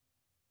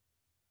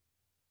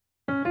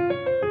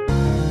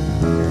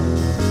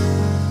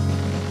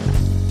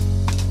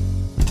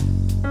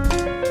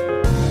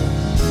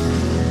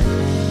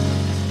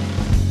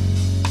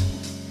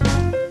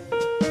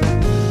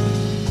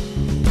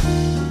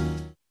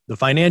The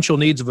financial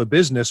needs of a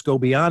business go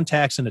beyond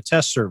tax and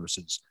attest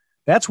services.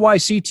 That's why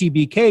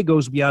CTBK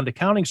goes beyond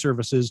accounting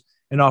services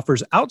and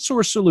offers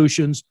outsourced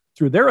solutions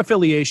through their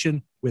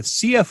affiliation with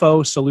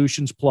CFO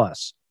Solutions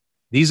Plus.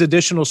 These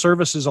additional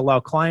services allow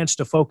clients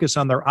to focus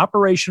on their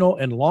operational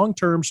and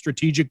long-term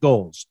strategic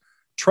goals.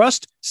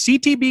 Trust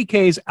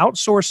CTBK's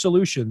outsourced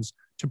solutions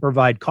to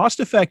provide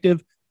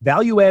cost-effective,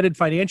 value-added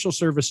financial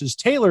services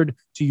tailored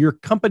to your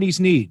company's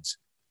needs.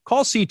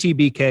 Call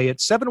CTBK at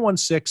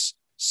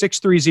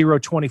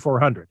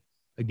 716-630-2400.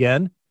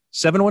 Again,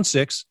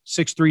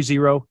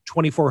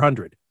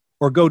 716-630-2400.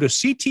 Or go to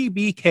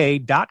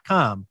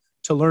ctbk.com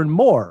to learn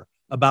more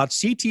about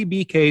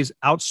CTBK's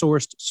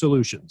outsourced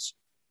solutions.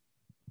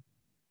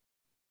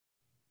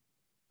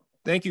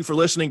 Thank you for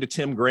listening to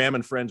Tim Graham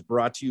and Friends,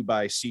 brought to you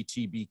by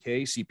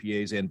CTBK,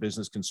 CPAs and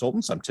Business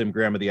Consultants. I'm Tim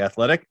Graham of The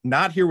Athletic.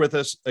 Not here with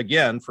us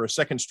again for a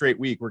second straight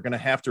week. We're going to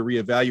have to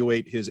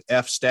reevaluate his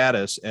F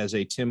status as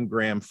a Tim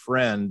Graham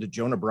friend.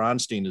 Jonah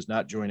Bronstein is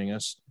not joining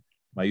us,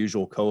 my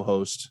usual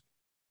co-host.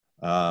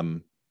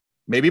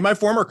 Maybe my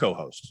former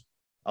co-host.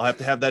 I'll have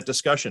to have that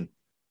discussion.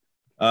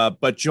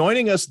 But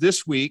joining us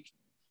this week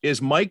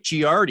is Mike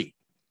Giardi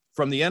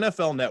from the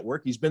NFL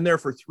Network. He's been there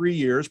for 3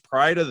 years.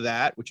 Prior to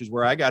that, which is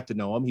where I got to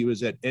know him, he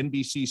was at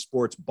NBC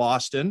Sports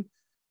Boston,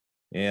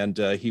 and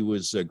he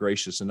was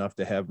gracious enough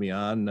to have me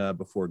on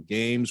before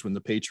games when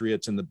the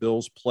Patriots and the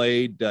Bills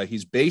played.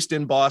 He's based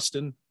in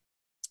Boston,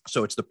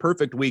 so it's the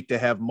perfect week to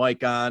have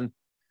Mike on.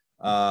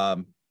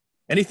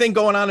 Anything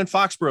going on in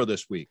Foxborough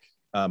this week,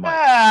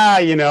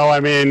 Mike?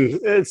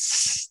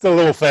 It's the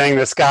little thing,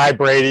 this guy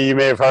Brady you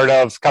may have heard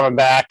of coming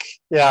back.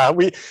 Yeah,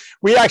 we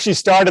actually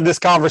started this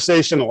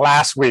conversation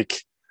last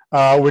week,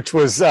 which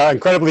was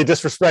incredibly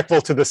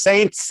disrespectful to the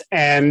Saints.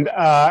 And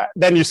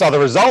then you saw the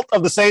result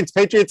of the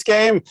Saints-Patriots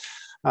game.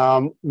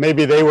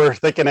 Maybe they were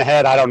thinking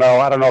ahead. I don't know.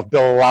 I don't know if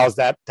Bill allows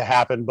that to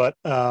happen. But,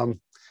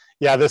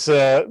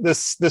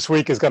 this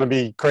week is going to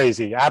be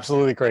crazy,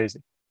 absolutely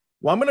crazy.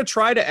 Well, I'm going to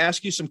try to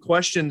ask you some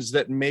questions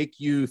that make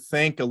you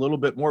think a little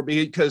bit more,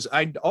 because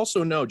I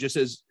also know, just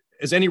as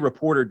any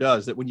reporter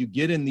does, that when you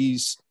get in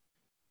these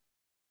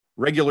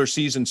regular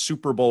season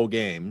Super Bowl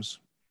games,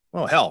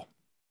 well, hell,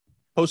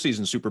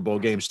 postseason Super Bowl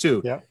games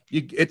too. Yeah,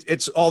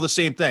 it's all the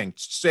same thing,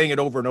 saying it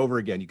over and over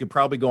again. You could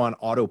probably go on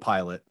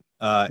autopilot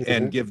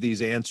and give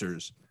these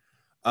answers.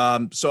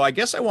 So I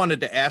guess I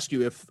wanted to ask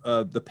you if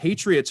the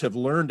Patriots have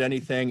learned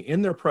anything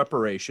in their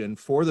preparation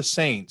for the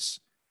Saints,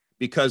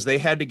 because they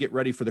had to get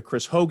ready for the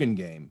Chris Hogan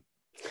game.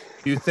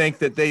 Do you think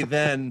that they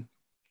then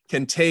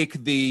can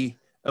take the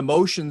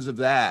emotions of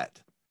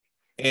that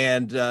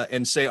and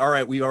say, all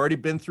right, we've already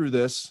been through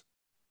this.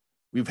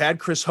 We've had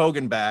Chris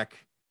Hogan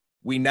back.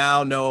 We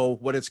now know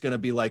what it's going to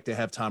be like to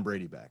have Tom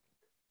Brady back.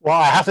 Well,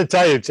 I have to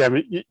tell you,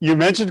 Tim, you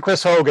mentioned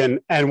Chris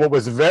Hogan, and what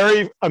was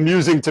very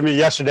amusing to me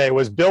yesterday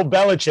was Bill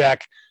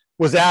Belichick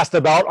was asked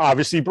about,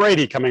 obviously,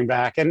 Brady coming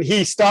back, and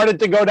he started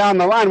to go down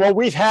the line. Well,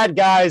 we've had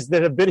guys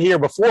that have been here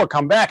before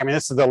come back. I mean,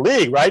 this is the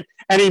league, right?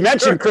 And he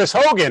mentioned Chris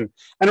Hogan,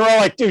 and we're all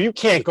like, dude, you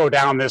can't go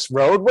down this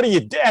road. What do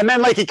you do? And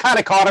then, he kind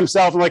of caught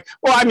himself and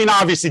well, I mean,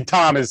 obviously,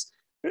 Tom is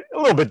a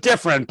little bit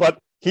different, but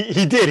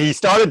he did. He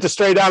started to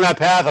stray down that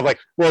path of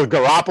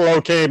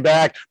Garoppolo came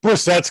back,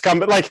 Brissett's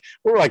coming.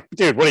 We're like,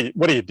 dude,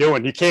 what are you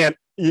doing? You can't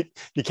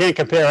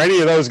compare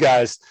any of those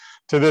guys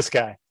to this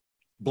guy.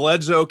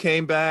 Bledsoe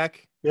came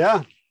back.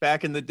 Yeah.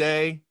 Back in the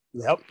day.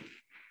 Yep.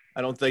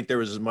 I don't think there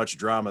was as much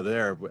drama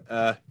there.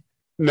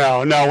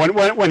 No.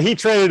 When he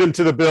traded him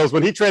to the Bills,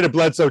 when he traded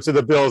Bledsoe to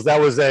the Bills, that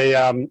was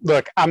a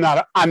look. I'm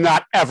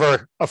not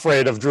ever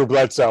afraid of Drew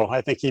Bledsoe.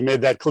 I think he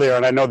made that clear.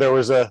 And I know there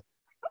was the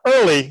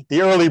early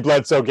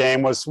Bledsoe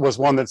game was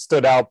one that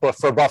stood out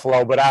for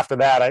Buffalo, but after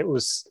that, it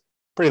was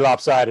pretty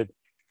lopsided.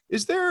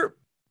 Is there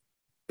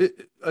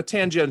a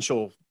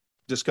tangential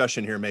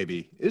discussion here?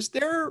 Maybe, is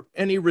there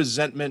any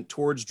resentment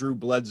towards Drew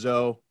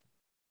Bledsoe?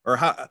 Or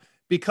how,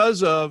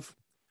 because of,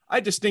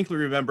 I distinctly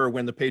remember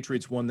when the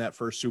Patriots won that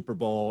first Super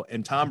Bowl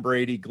and Tom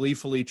Brady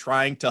gleefully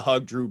trying to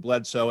hug Drew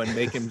Bledsoe and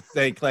make him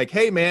think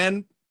hey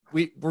man,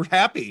 we're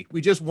happy.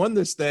 We just won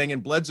this thing.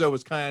 And Bledsoe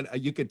was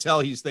you could tell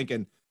he's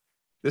thinking,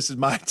 this is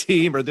my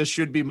team, or this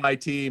should be my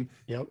team.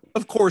 Yep.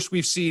 Of course,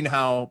 we've seen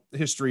how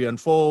history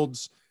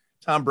unfolds.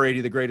 Tom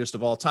Brady, the greatest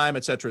of all time,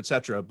 et cetera, et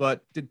cetera.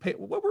 But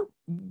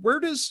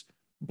where does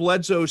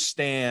Bledsoe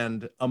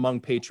stand among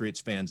Patriots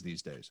fans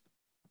these days?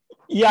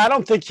 Yeah, I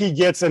don't think he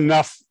gets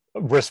enough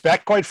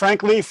respect, quite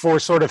frankly, for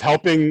sort of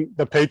helping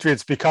the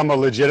Patriots become a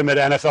legitimate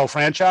NFL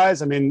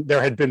franchise. I mean,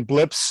 there had been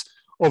blips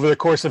over the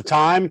course of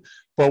time,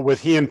 but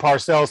with he and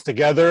Parcells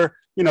together,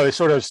 they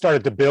sort of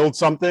started to build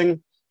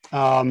something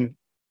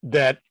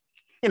that,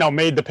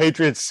 made the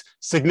Patriots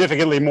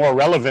significantly more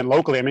relevant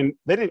locally. I mean,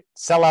 they didn't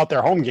sell out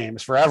their home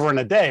games forever and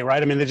a day,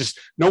 right? I mean,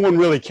 no one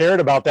really cared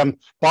about them.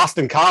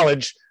 Boston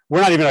College,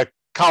 we're not even a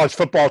college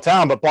football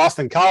town, but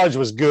Boston College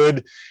was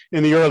good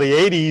in the early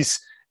 80s.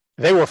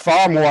 They were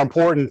far more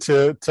important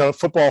to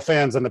football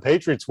fans than the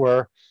Patriots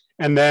were.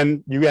 And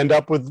then you end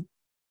up with,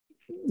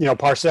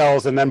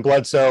 Parcells and then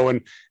Bledsoe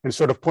and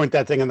sort of point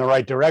that thing in the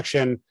right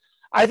direction.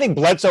 I think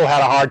Bledsoe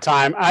had a hard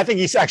time. I think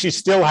he actually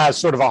still has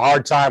sort of a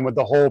hard time with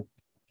the whole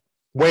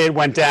way it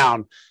went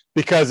down,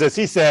 because as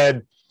he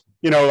said,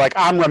 like,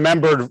 I'm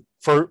remembered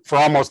for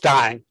almost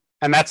dying.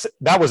 And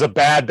that was a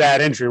bad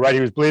injury, right?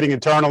 He was bleeding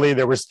internally.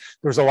 There was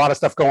a lot of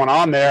stuff going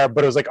on there,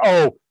 but it was like,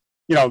 all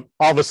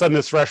of a sudden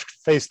this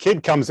fresh-faced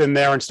kid comes in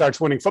there and starts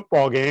winning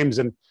football games,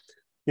 and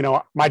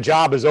my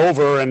job is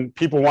over, and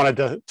people wanted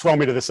to throw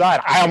me to the side.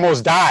 I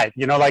almost died,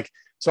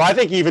 so I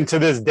think even to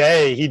this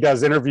day, he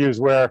does interviews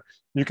where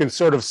you can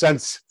sort of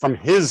sense from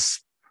his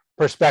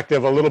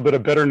perspective a little bit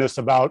of bitterness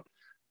about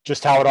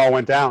just how it all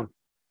went down.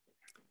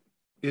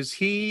 Is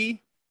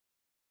he,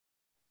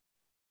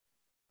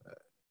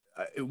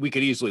 we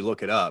could easily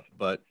look it up,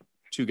 but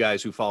two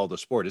guys who follow the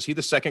sport, is he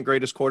the second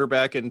greatest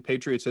quarterback in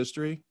Patriots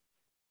history?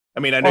 I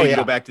mean, I know you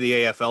go back to the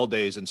AFL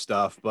days and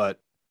stuff, but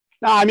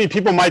no, I mean,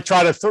 people might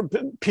try to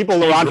people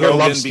Steve around Grogan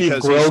here love Steve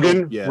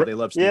Grogan. They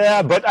love Steve.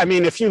 Yeah, but I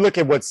mean, if you look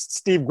at what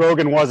Steve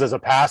Grogan was as a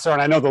passer,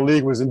 and I know the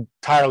league was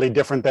entirely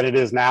different than it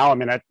is now. I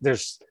mean,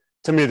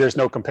 to me, there's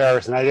no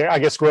comparison. I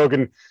guess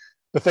Grogan,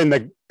 the thing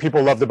that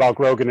people loved about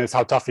Grogan is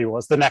how tough he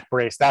was, the neck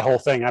brace, that whole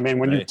thing. I mean,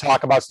 when you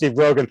talk about Steve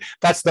Grogan,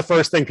 that's the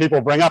first thing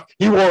people bring up.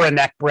 He wore a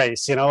neck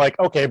brace, like,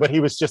 okay, but he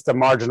was just a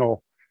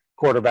marginal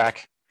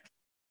quarterback.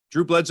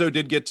 Drew Bledsoe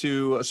did get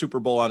to a Super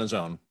Bowl on his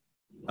own.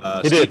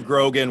 Steve did.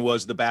 Grogan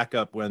was the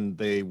backup when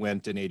they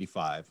went in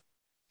 85.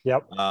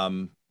 Yep.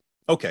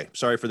 Okay.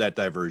 Sorry for that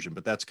diversion,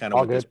 but that's kind of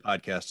what this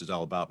podcast is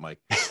all about, Mike.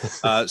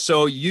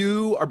 So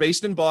you are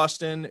based in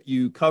Boston.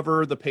 You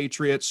cover the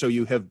Patriots. So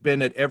you have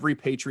been at every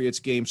Patriots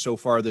game so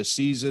far this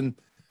season.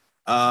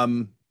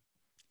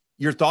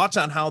 Your thoughts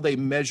on how they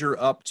measure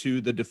up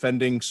to the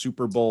defending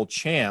Super Bowl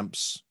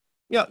champs?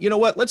 Yeah. You know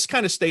what? Let's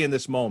kind of stay in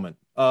this moment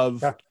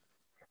of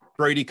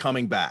Brady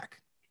coming back.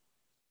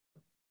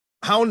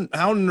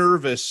 How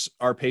nervous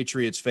are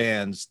Patriots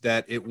fans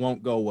that it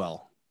won't go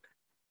well?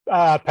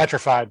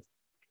 Petrified,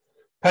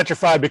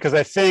 because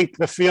I think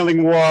the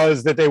feeling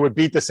was that they would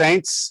beat the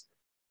Saints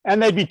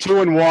and they'd be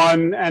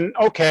 2-1. And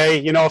okay,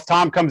 if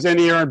Tom comes in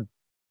here and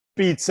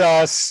beats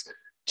us,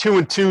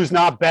 2-2 is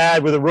not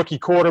bad with a rookie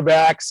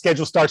quarterback.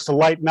 Schedule starts to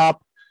lighten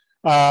up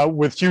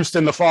with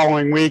Houston the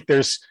following week.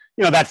 There's,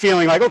 that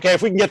feeling like, okay,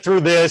 if we can get through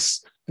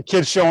this, the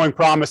kid's showing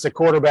promise at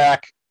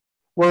quarterback,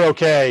 we're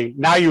okay.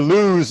 Now you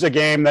lose a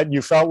game that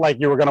you felt like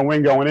you were going to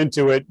win going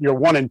into it. You're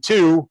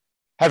 1-2,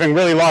 having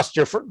really lost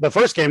the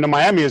first game to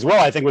Miami as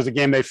well. I think was a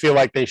game they feel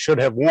like they should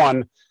have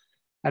won.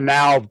 And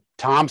now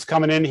Tom's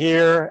coming in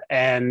here,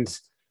 and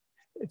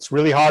it's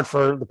really hard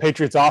for the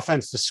Patriots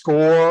offense to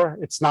score.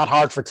 It's not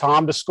hard for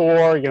Tom to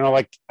score.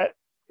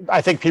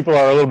 I think people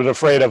are a little bit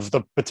afraid of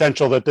the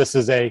potential that this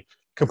is a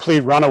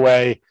complete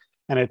runaway,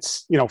 and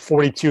it's,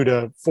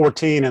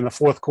 42-14 in the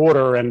fourth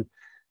quarter. And,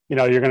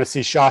 you're going to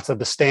see shots of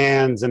the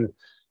stands and,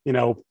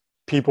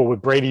 people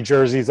with Brady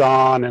jerseys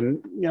on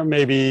and,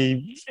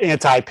 maybe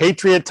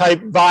anti-Patriot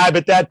type vibe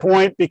at that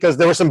point, because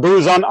there were some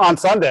boos on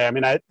Sunday. I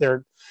mean,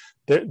 they're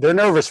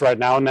nervous right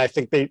now, and I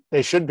think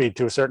they should be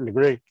to a certain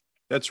degree.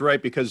 That's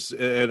right, because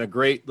and a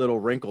great little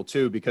wrinkle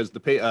too, because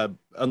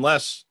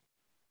unless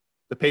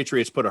the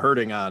Patriots put a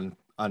hurting on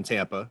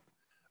Tampa,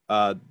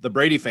 the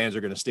Brady fans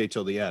are going to stay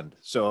till the end.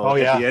 So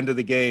at the end of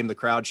the game, the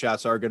crowd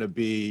shots are going to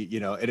be,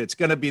 and it's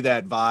going to be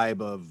that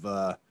vibe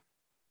of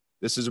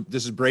this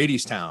is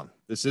Brady's town.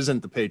 This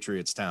isn't the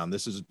Patriots' town.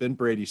 This has been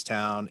Brady's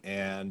town,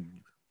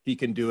 and he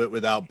can do it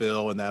without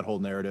Bill and that whole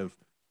narrative,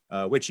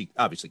 which he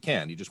obviously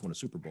can. He just won a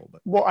Super Bowl.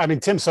 But well, I mean,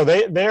 Tim, so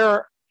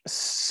they're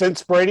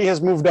since Brady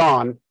has moved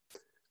on,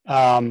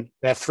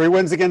 they have 3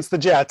 wins against the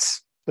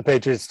Jets. The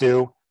Patriots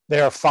do. They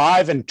are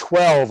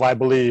 5-12, I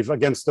believe,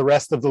 against the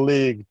rest of the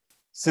league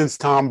since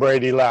Tom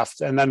Brady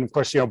left. And then, of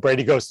course,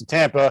 Brady goes to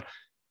Tampa,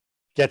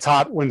 gets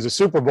hot, wins a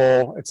Super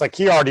Bowl. It's like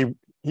he's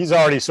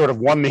already sort of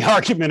won the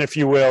argument, if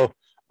you will,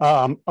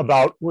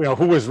 about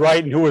who was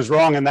right and who was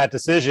wrong in that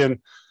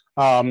decision.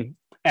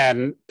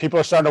 And people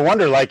are starting to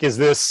wonder, like, is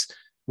this,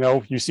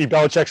 you see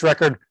Belichick's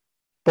record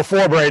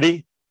before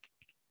Brady,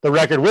 the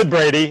record with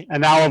Brady,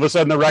 and now all of a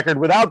sudden the record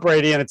without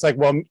Brady. And it's like,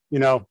 well,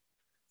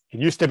 it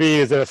used to be,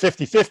 is it a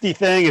 50-50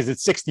 thing? Is it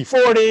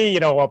 60-40?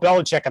 Well,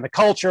 Belichick and the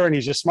culture, and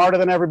he's just smarter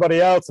than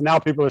everybody else. And now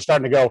people are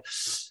starting to go,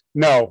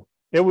 no,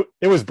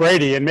 it was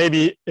Brady, and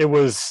maybe it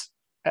was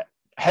a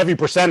heavy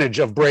percentage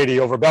of Brady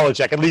over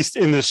Belichick, at least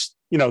in this,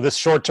 this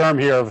short term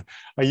here of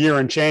a year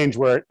and change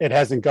where it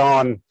hasn't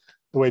gone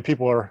the way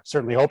people are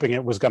certainly hoping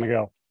it was going to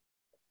go.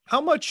 How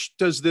much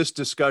does this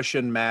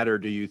discussion matter,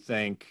 do you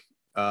think,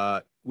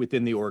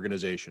 within the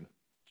organization?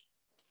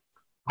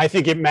 I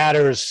think it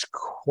matters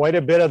quite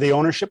a bit of the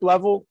ownership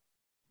level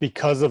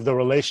because of the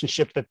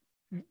relationship that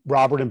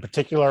Robert in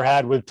particular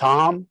had with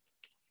Tom.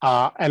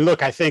 And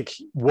look, I think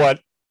what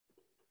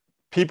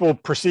people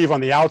perceive on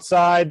the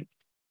outside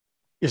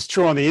is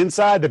true on the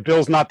inside. That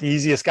Bill's not the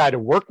easiest guy to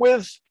work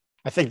with.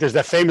 I think there's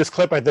that famous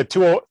clip at the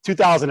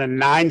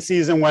 2009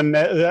 season when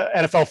the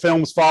NFL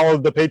Films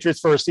followed the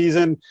Patriots for a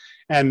season,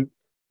 and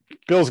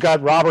Bill's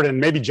got Robert and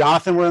maybe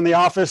Jonathan were in the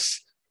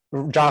office,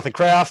 Jonathan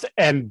Kraft,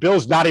 and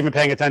Bill's not even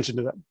paying attention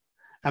to them.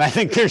 And I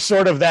think there's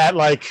sort of that,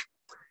 like,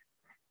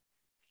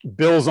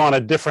 Bill's on a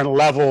different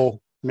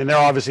level. I mean, they're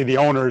obviously the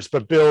owners,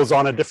 but Bill's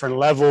on a different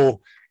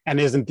level and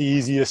isn't the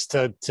easiest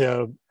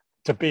to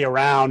be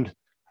around.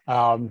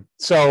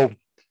 So,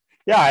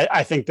 yeah,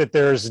 I think that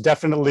there's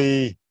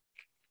definitely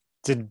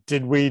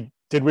did we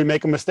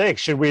make a mistake?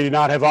 Should we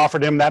not have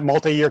offered him that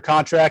multi-year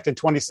contract in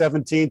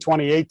 2017,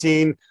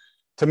 2018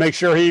 to make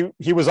sure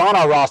he was on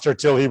our roster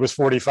till he was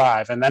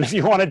 45? And then if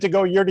you wanted to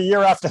go year to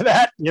year after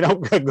that,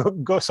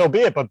 go so be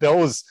it. But Bill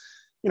was,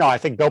 I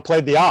think Bill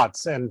played the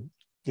odds, and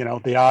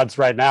the odds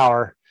right now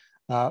are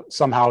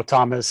somehow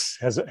Thomas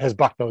has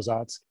bucked those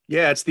odds.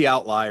 Yeah, it's the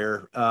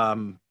outlier.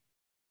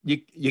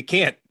 You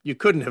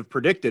couldn't have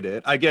predicted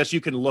it. I guess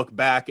you can look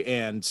back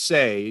and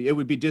say it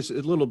would be a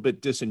little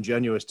bit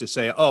disingenuous to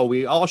say, oh,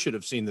 we all should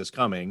have seen this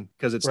coming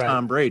because it's right.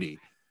 Tom Brady.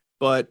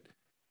 But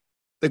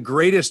the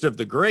greatest of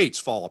the greats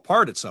fall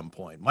apart at some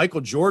point.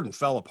 Michael Jordan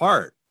fell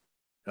apart.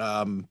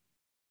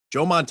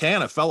 Joe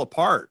Montana fell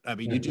apart. I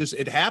mean,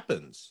 it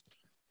happens.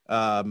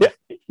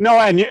 No,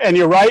 and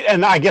you're right.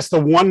 And I guess the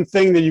one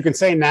thing that you can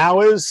say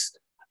now is,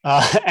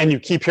 and you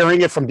keep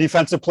hearing it from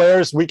defensive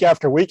players week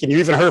after week, and you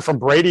even heard from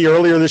Brady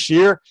earlier this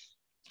year,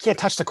 you can't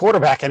touch the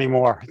quarterback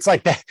anymore. It's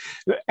like that.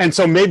 And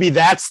so maybe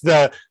that's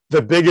the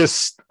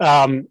biggest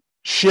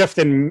shift,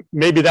 and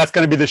maybe that's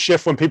going to be the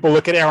shift when people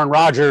look at Aaron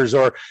Rodgers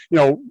or,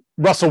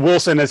 Russell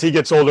Wilson as he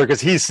gets older,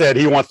 because he said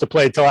he wants to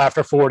play till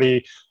after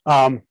 40,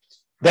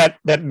 that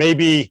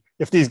maybe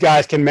if these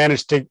guys can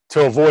manage to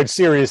avoid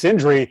serious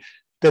injury,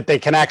 that they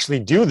can actually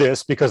do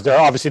this because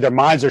their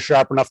minds are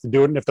sharp enough to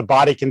do it. And if the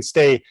body can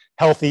stay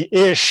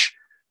healthy-ish,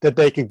 that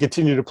they can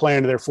continue to play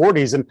into their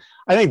 40s. And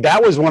I think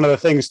that was one of the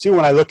things too,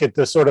 when I look at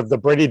the sort of the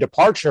Brady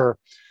departure,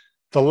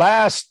 the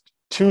last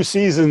 2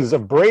 seasons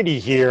of Brady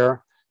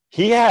here,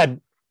 he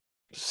had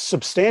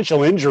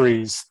substantial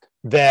injuries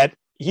that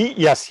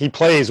he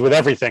plays with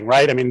everything,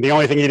 right? I mean, the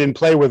only thing he didn't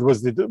play with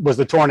was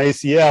the torn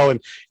ACL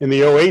in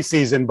the 08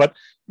 season, but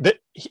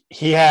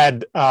he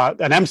had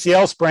an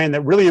MCL sprain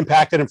that really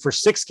impacted him for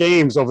 6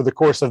 games over the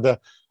course of the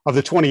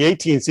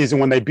 2018 season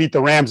when they beat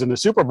the Rams in the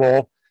Super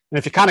Bowl. And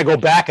if you kind of go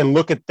back and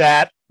look at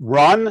that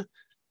run,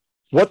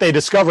 what they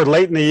discovered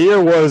late in the year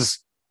was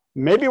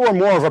maybe we're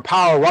more of a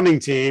power running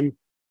team.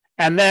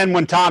 And then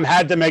when Tom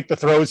had to make the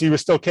throws, he was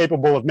still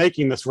capable of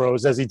making the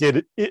throws as he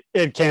did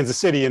in Kansas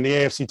City in the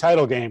AFC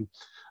title game.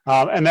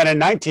 And then in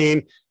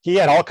 19, he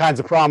had all kinds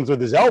of problems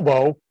with his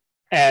elbow,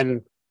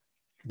 and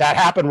that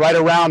happened right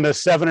around the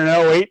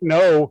 7-0,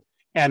 8-0,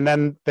 and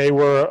then they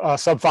were a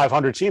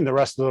sub-500 team the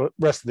rest of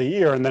the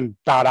year, and then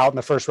bowed out in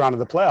the first round of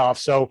the playoffs.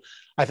 So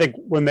I think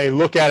when they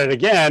look at it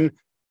again,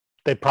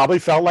 they probably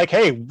felt like,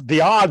 hey,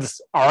 the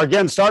odds are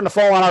again starting to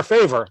fall in our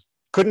favor.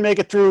 Couldn't make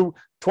it through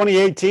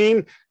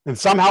 2018, and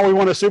somehow we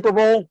won a Super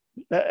Bowl,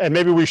 and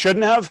maybe we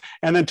shouldn't have.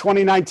 And then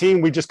 2019,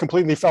 we just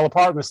completely fell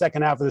apart in the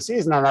second half of the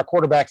season, and our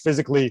quarterback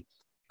physically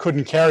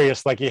couldn't carry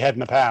us like he had in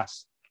the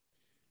past.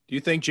 Do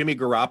you think Jimmy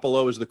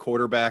Garoppolo is the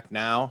quarterback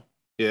now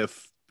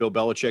if Bill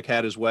Belichick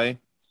had his way?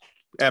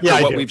 After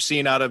what we've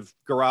seen out of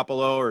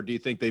Garoppolo, or do you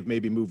think they've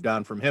maybe moved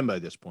on from him by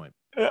this point?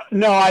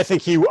 No, I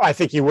think he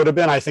would have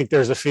been. I think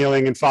there's a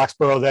feeling in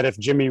Foxborough that if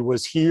Jimmy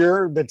was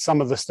here, that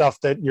some of the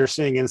stuff that you're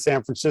seeing in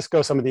San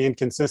Francisco, some of the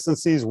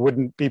inconsistencies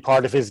wouldn't be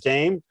part of his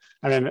game.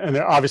 I mean, and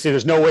obviously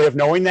there's no way of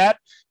knowing that.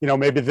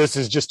 Maybe this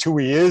is just who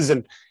he is,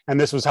 and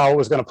this was how it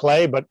was going to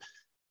play. But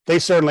they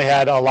certainly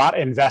had a lot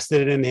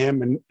invested in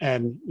him.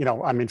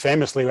 And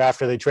famously,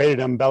 after they traded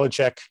him,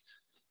 Belichick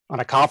on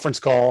a conference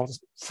call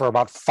for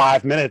about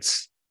 5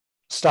 minutes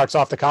starts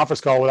off the conference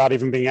call without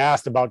even being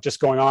asked, about just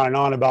going on and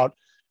on about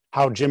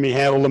how Jimmy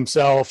handled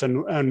himself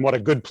and what a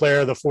good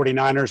player the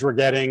 49ers were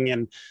getting.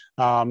 And,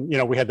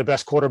 we had the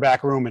best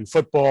quarterback room in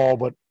football,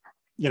 but,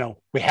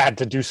 we had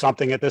to do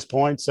something at this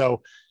point.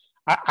 So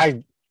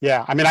I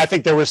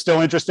think there was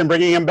still interest in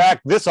bringing him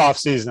back this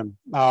offseason.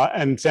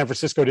 And San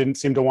Francisco didn't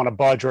seem to want to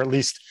budge, or at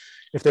least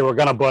if they were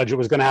going to budge, it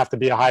was going to have to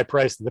be a high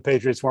price that the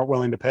Patriots weren't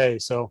willing to pay.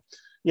 So,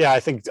 yeah, I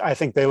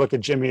think they look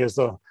at Jimmy as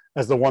the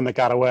one that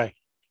got away.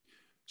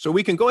 So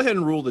we can go ahead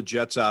and rule the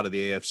Jets out of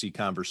the AFC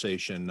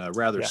conversation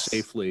rather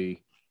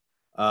safely.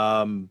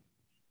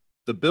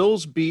 The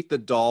Bills beat the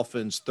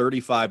Dolphins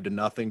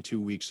 35-0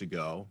 2 weeks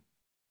ago,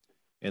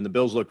 and the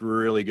Bills looked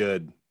really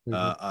good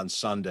on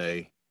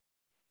Sunday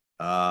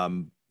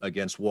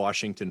against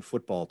Washington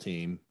football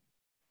team.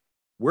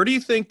 Where do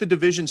you think the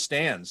division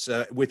stands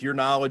with your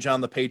knowledge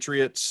on the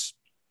Patriots?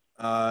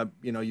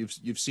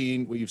 You've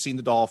seen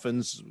the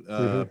Dolphins,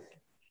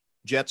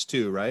 Jets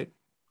too, right?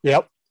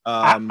 Yep.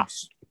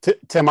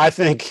 Tim, I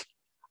think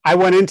I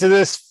went into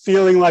this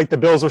feeling like the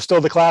Bills were still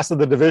the class of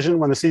the division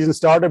when the season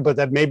started, but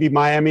that maybe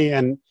Miami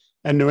and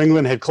New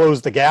England had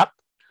closed the gap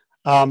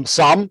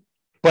some,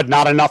 but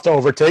not enough to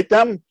overtake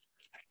them.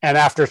 And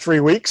after 3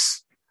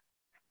 weeks,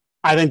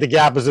 I think the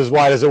gap is as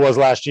wide as it was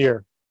last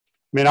year.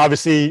 I mean,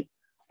 obviously,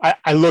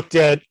 I looked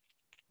at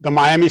the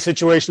Miami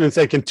situation and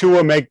said, can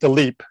Tua make the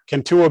leap?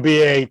 Can Tua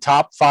be a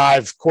top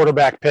 5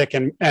 quarterback pick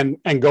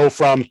and go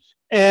from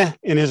in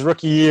his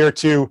rookie year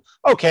to,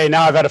 okay,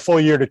 now I've had a full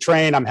year to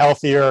train, I'm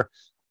healthier,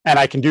 and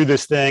I can do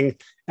this thing.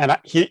 And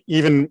he,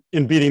 even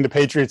in beating the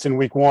Patriots in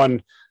week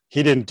 1,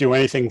 he didn't do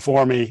anything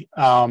for me.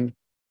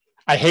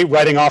 I hate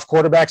writing off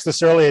quarterbacks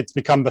this early. It's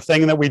become the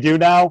thing that we do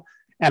now.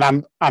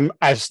 And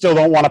I still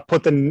don't want to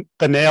put the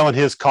nail in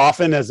his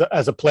coffin as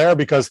a player,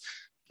 because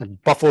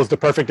Buffalo is the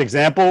perfect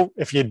example.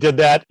 If you did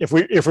that, if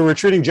we were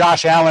treating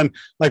Josh Allen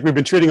like we've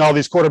been treating all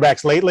these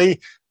quarterbacks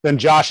lately, then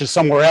Josh is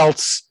somewhere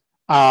else.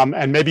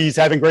 And maybe he's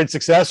having great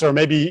success, or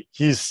maybe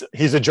he's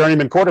a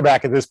journeyman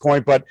quarterback at this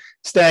point, but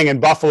staying in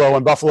Buffalo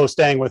and Buffalo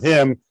staying with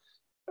him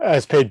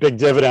has paid big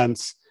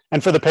dividends.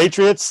 And for the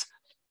Patriots,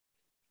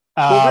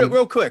 well,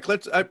 real quick,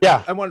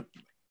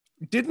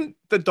 didn't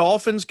the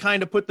Dolphins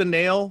kind of put the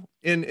nail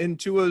in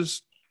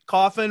Tua's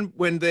coffin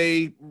when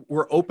they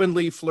were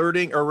openly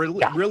flirting or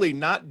really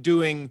not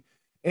doing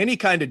any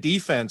kind of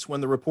defense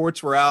when the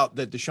reports were out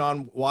that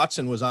Deshaun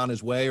Watson was on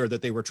his way or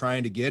that they were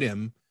trying to get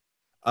him?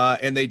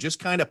 And they just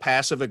kind of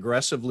passive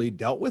aggressively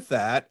dealt with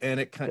that. And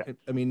it kind of,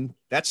 I mean,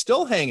 that's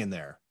still hanging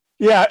there.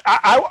 Yeah.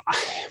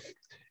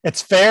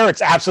 It's fair.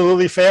 It's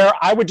absolutely fair.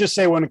 I would just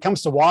say when it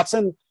comes to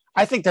Watson,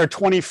 I think there are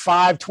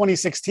 25,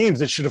 26 teams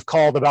that should have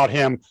called about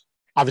him,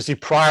 obviously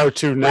prior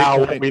to now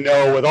what we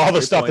know with all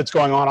the stuff that's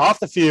going on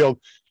off the field,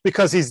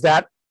 because he's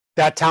that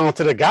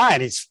talented a guy.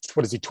 And he's,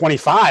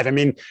 25? I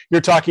mean, you're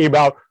talking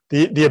about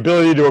the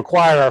ability to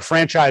acquire a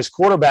franchise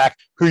quarterback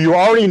who you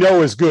already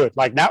know is good.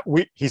 Like now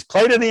he's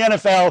played in the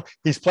NFL,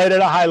 he's played at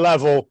a high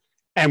level,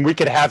 and we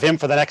could have him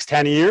for the next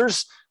 10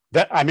 years.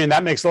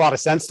 That makes a lot of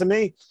sense to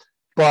me.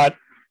 But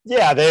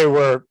yeah,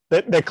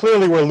 they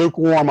clearly were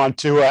lukewarm on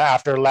Tua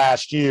after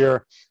last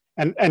year.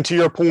 And to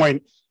your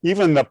point,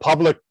 even the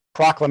public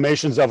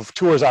proclamations of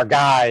Tua's our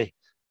guy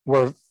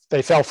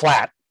they fell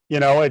flat.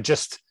 It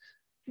just,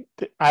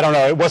 I don't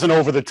know. It wasn't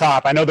over the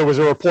top. I know there was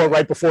a report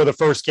right before the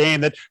first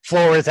game that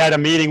Flores had a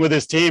meeting with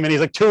his team and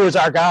he's like, Tua's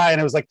our guy.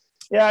 And it was like,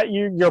 yeah,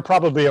 you're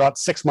probably about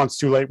 6 months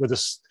too late with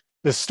this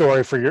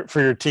story for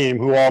your team,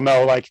 who all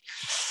know, like,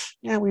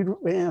 yeah,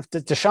 if the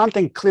Deshaun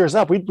thing clears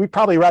up, we'd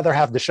probably rather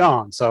have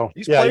Deshaun. So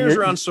these players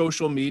are on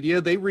social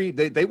media. They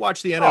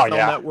watch the NFL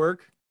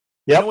Network.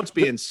 They know what's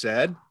being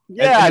said.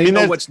 Yeah. And they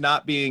know what's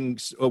not being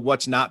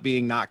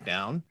knocked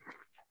down.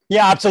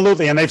 Yeah,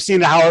 absolutely. And they've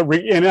seen how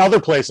in other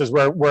places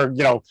where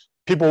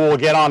people will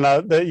get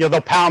on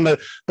they'll pound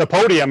the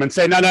podium and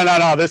say,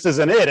 no, this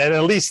isn't it. And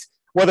at least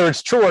whether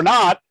it's true or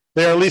not,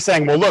 they're at least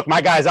saying, well, look,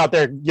 my guy's out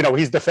there,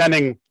 he's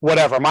defending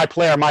whatever, my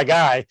player, my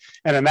guy.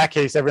 And in that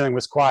case, everything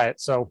was quiet.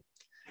 So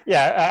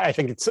yeah, I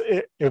think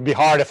it would be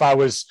hard if I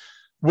was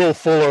Will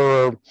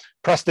Fuller or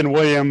Preston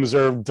Williams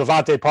or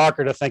Devontae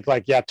Parker to think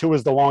like, yeah, Tua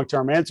is the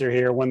long-term answer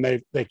here when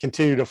they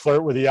continue to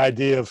flirt with the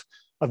idea of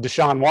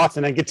Deshaun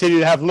Watson and continue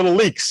to have little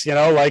leaks,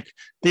 like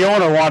the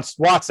owner wants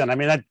Watson. I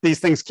mean, these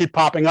things keep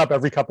popping up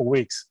every couple of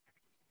weeks.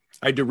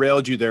 I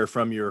derailed you there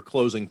from your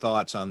closing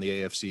thoughts on the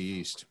AFC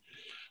East.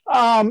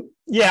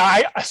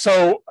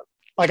 So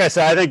like I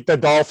said, I think the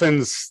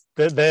Dolphins,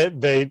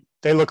 they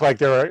look like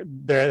they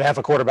have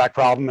a quarterback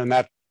problem, and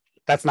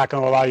that's not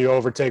going to allow you to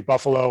overtake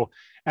Buffalo.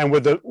 And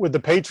with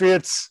the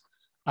Patriots,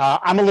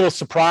 I'm a little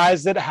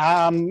surprised at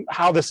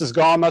how this has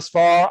gone thus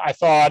far. I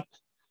thought,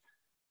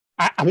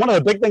 one of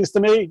the big things to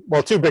me,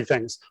 well, two big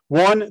things.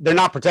 One, they're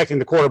not protecting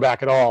the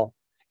quarterback at all.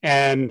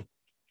 And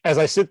as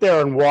I sit there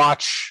and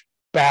watch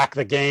back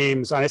the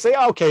games, and I say,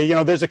 okay,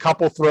 there's a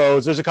couple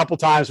throws, there's a couple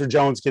times where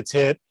Jones gets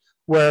hit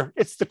where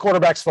it's the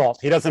quarterback's fault.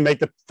 He doesn't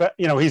make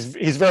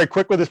he's very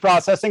quick with his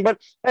processing, but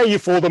hey, you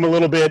fooled him a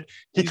little bit.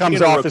 He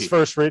comes off his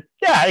first read.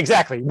 Yeah,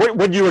 exactly.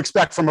 What do you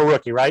expect from a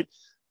rookie, right?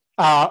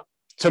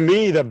 To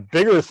me, the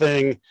bigger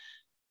thing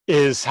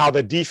is how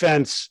the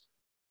defense,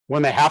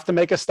 when they have to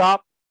make a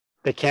stop,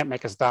 they can't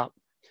make a stop.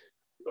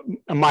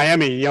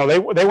 Miami, they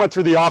went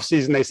through the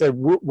offseason. They said,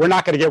 we're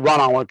not going to get run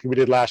on like we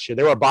did last year.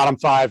 They were a bottom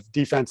 5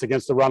 defense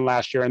against the run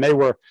last year. And they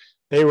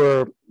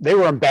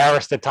were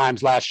embarrassed at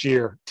times last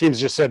year. Teams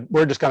just said,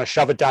 we're just going to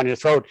shove it down your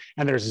throat.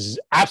 And there's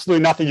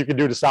absolutely nothing you can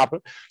do to stop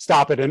it.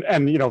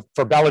 And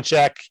for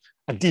Belichick,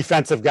 a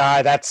defensive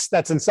guy,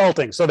 that's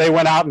insulting. So they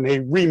went out and they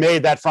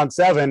remade that front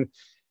 7.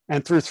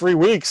 And through 3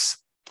 weeks,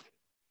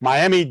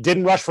 Miami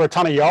didn't rush for a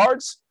ton of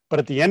yards. But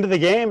at the end of the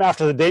game,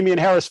 after the Damian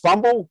Harris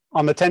fumble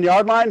on the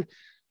 10-yard line,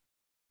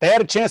 they had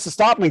a chance to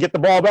stop him and get the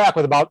ball back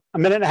with about a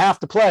minute and a half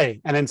to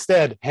play. And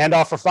instead,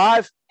 handoff for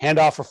 5,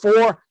 handoff for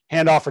 4,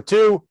 handoff for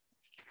 2,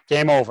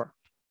 game over.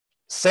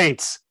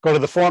 Saints go to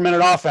the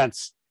 4-minute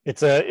offense.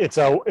 It's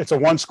a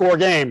one-score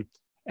game,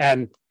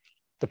 and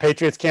the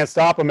Patriots can't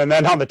stop them. And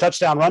then on the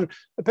touchdown run,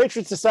 the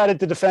Patriots decided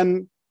to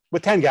defend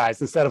with 10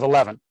 guys instead of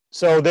 11.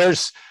 So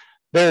there's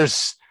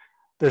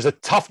a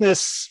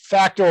toughness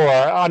factor,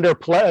 or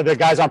the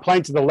guys aren't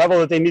playing to the level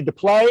that they need to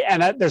play.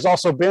 And there's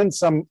also been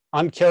some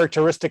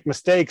uncharacteristic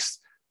mistakes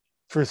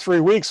through 3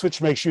 weeks,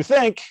 which makes you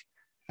think,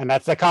 and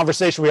that's the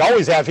conversation we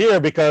always have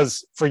here,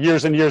 because for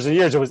years and years and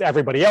years, it was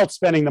everybody else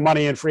spending the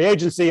money in free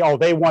agency. Oh,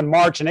 they won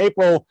March and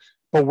April,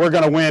 but we're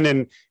going to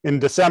win in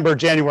December,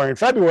 January, and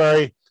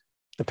February.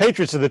 The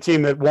Patriots are the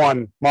team that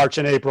won March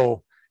and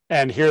April.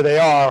 And here they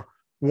are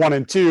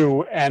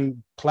 1-2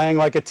 and playing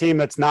like a team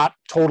that's not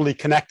totally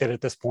connected at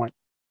this point.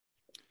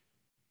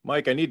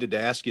 Mike, I needed to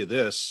ask you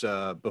this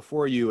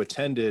before you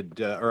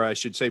attended, or I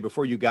should say,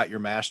 before you got your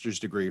master's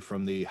degree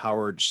from the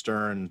Howard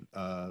Stern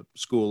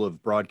School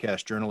of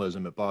Broadcast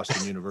Journalism at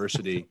Boston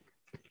University.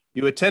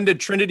 You attended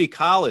Trinity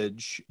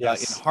College in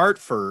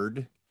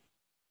Hartford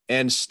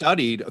and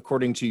studied,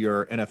 according to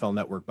your NFL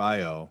Network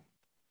bio,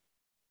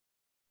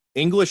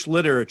 English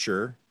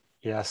literature,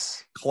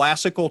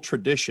 classical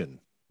tradition.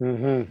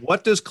 Mm-hmm.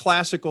 What does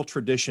classical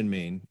tradition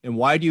mean, and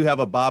why do you have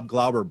a Bob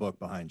Glauber book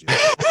behind you?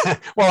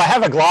 Well, I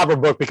have a Glauber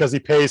book because he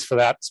pays for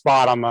that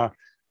spot.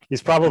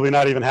 He's probably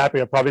not even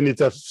happy. I probably need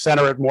to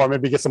center it more,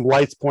 maybe get some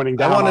lights pointing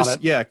down on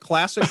it. Yeah,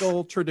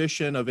 classical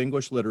tradition of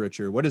English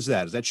literature. What is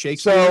that? Is that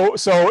Shakespeare?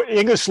 So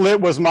English Lit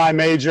was my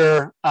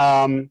major.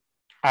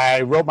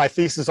 I wrote my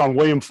thesis on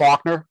William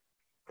Faulkner,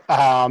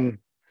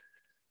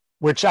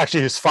 which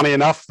actually is funny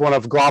enough. One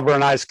of Glauber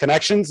and I's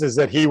connections is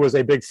that he was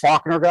a big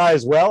Faulkner guy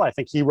as well. I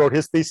think he wrote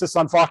his thesis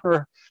on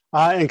Faulkner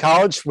in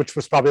college, which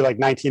was probably like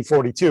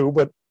 1942,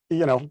 but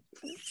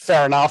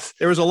fair enough.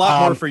 There was a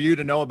lot more for you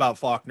to know about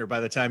Faulkner by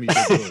the time you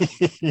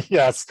did.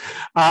 Yes.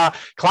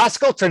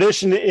 Classical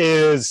tradition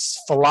is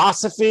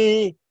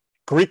philosophy,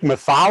 Greek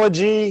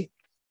mythology.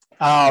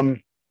 I'd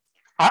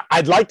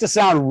like to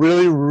sound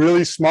really,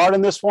 really smart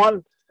in this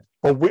one,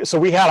 but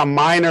we had a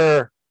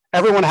minor.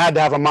 Everyone had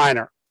to have a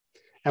minor.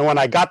 And when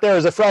I got there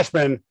as a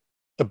freshman,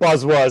 the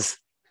buzz was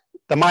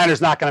the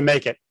minor's not going to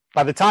make it.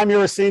 By the time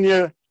you're a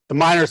senior, the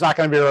minor's not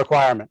going to be a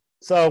requirement.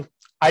 So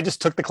I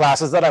just took the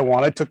classes that I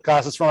wanted, took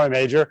classes for my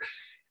major.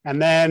 And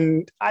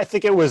then I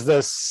think it was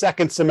the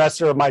second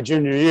semester of my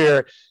junior year,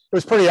 it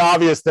was pretty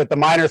obvious that the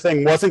minor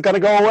thing wasn't going to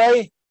go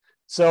away.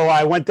 So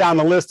I went down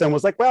the list and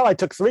was like, well, I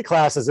took 3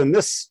 classes in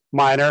this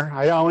minor.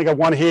 I only got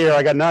 1 here.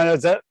 I got none.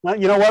 Is that,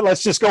 you know what?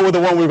 Let's just go with the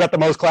one we've got the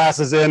most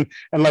classes in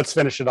and let's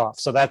finish it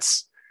off. So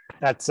that's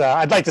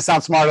I'd like to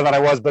sound smarter than I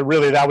was, but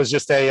really that was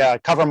just a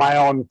cover my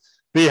own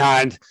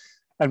behind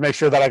and make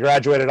sure that I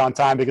graduated on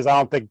time, because I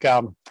don't think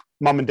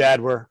mom and dad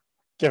were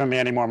giving me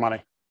any more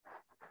money.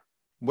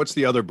 What's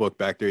the other book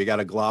back there? You got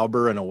a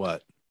Glauber and a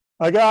what?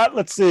 I got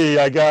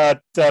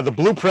The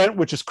Blueprint,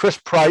 which is Chris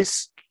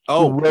Price.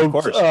 Oh, who wrote, of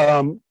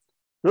course.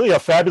 Really a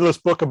fabulous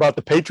book about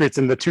the Patriots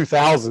in the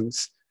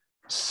 2000s.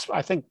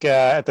 I think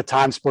at the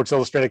time Sports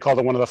Illustrated called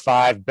it one of the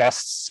 5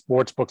 best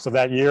sports books of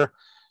that year.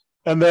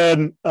 And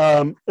then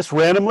just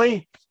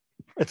randomly,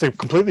 it's a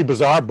completely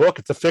bizarre book.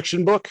 It's a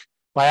fiction book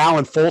by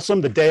Alan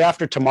Folsom, The Day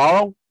After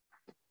Tomorrow.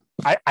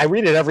 I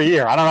read it every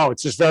year. I don't know.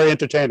 It's just very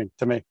entertaining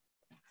to me.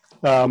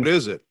 What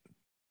is it?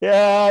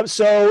 Yeah,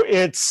 so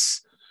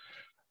it's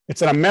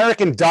an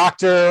American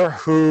doctor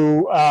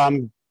who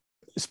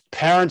his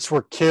parents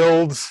were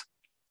killed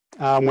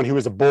when he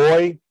was a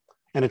boy,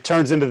 and it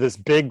turns into this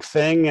big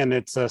thing, and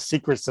it's a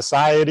secret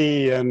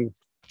society. And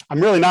I'm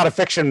really not a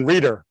fiction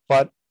reader,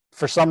 but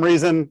for some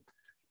reason,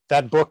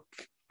 that book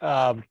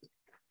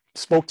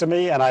spoke to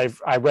me, and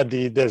I read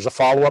there's a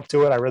follow-up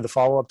to it. I read the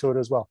follow-up to it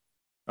as well.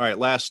 All right,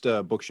 last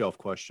bookshelf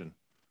question.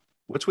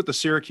 What's with the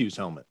Syracuse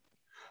helmet?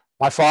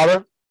 My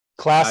father,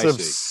 class of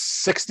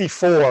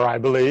 64, I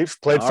believe,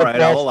 played football. All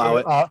right, I'll allow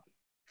it.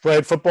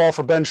 Played football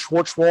for Ben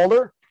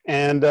Schwartzwalder,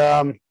 and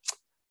a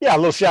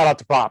little shout out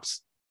to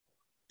Pops.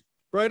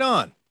 Right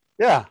on.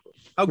 Yeah.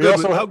 How good?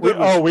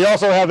 We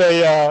also have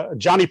a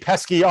Johnny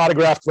Pesky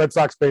autographed Red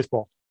Sox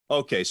baseball.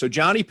 Okay, so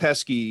Johnny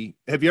Pesky,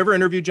 have you ever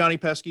interviewed Johnny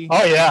Pesky?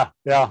 Oh,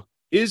 yeah.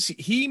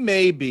 He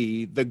may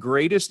be the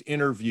greatest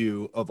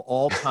interview of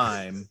all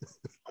time.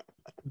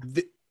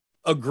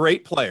 A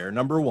great player,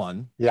 number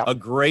one. Yeah. A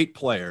great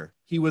player.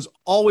 He was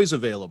always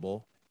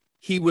available.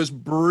 He was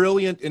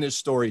brilliant in his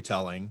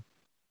storytelling,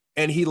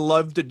 and he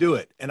loved to do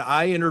it. And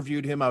I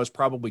interviewed him. I was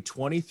probably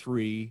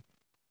 23.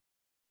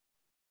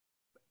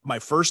 My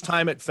first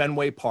time at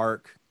Fenway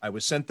Park. I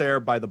was sent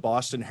there by the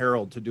Boston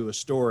Herald to do a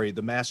story.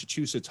 The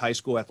Massachusetts High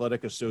School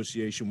Athletic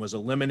Association was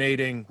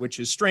eliminating, which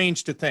is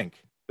strange to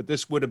think, but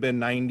this would have been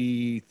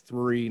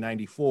 93,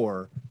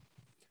 94,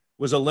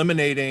 was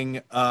eliminating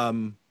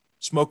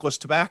smokeless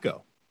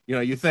tobacco.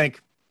 You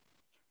think,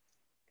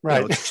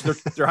 right?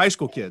 They're high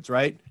school kids,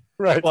 right?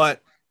 Right.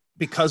 But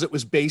because it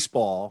was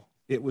baseball,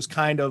 it was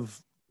kind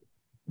of,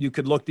 you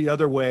could look the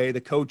other way.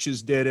 The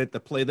coaches did it, the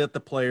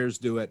players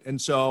do it. And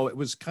so it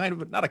was kind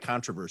of not a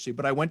controversy,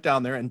 but I went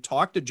down there and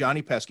talked to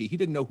Johnny Pesky. He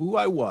didn't know who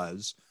I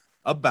was,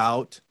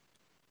 about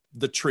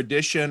the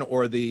tradition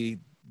or the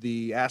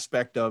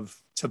aspect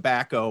of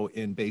tobacco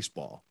in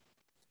baseball.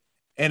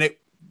 And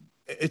it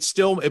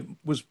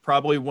was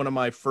probably one of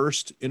my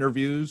first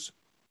interviews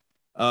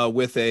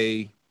with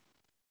a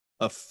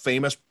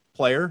famous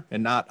player,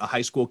 and not a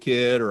high school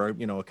kid or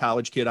a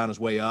college kid on his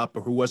way up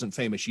or who wasn't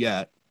famous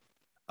yet.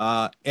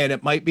 And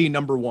it might be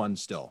number 1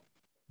 still,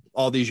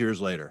 all these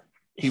years later.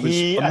 He was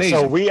amazing.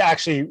 So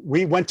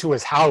we went to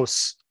his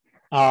house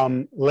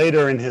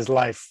later in his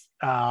life.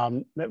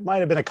 It might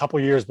have been a couple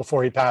of years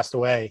before he passed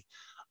away,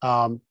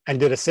 and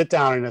did a sit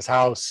down in his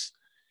house.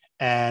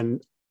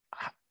 And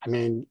I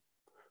mean,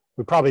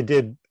 we probably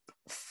did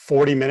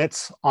 40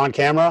 minutes on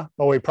camera,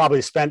 but we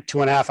probably spent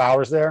 2.5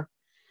 hours there.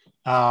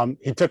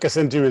 He took us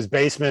into his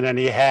basement, and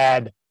he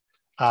had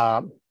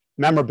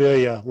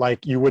memorabilia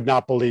like you would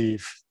not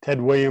believe.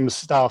 Ted Williams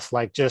stuff,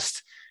 like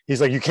just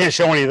he's like, you can't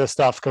show any of this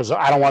stuff because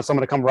I don't want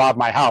someone to come rob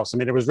my house. I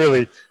mean, it was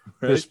really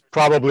there's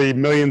probably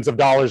millions of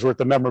dollars worth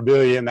of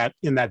memorabilia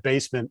in that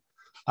basement.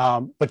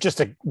 But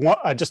just a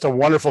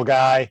wonderful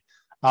guy.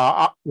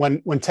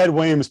 When Ted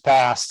Williams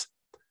passed,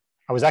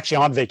 I was actually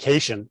on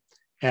vacation,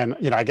 and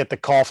I get the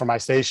call from my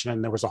station,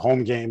 and there was a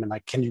home game, and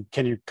like, can you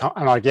come?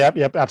 And I'm like,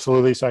 yep,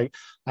 absolutely. So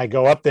I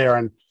go up there,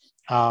 and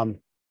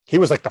he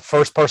was like the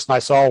first person I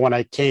saw when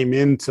I came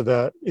into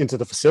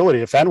the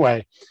facility at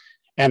Fenway,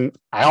 and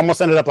I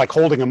almost ended up like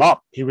holding him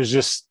up. He was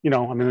just, I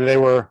mean, they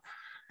were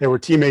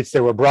teammates,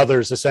 they were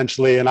brothers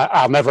essentially, and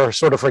I'll never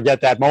sort of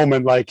forget that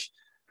moment. Like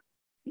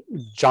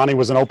Johnny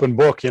was an open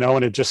book, and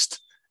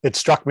it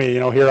struck me,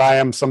 here I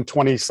am, some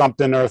 20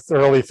 something or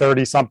early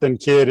 30 something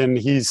kid, and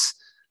he's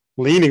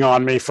leaning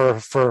on me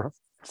for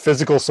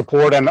physical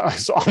support and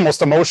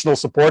almost emotional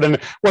support. And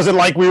it wasn't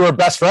like we were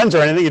best friends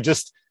or anything.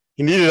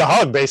 He needed a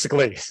hug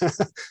basically.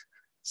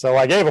 So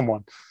I gave him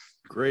one.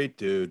 Great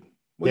dude.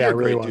 Well, yeah, you're a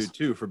really great dude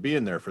too for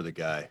being there for the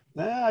guy.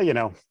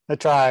 I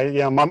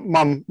try,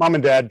 mom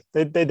and dad,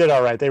 they did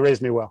all right. They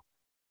raised me well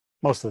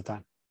most of the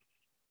time.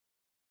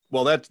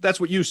 Well, that's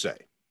what you say.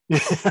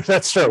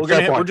 That's true.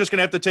 We're just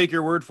gonna have to take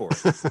your word for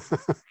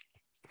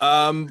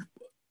it.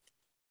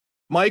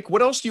 Mike,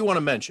 what else do you want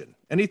to mention?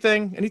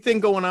 Anything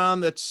going on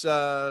that's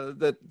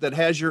that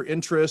has your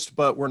interest,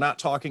 but we're not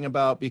talking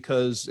about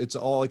because it's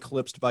all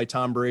eclipsed by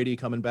Tom Brady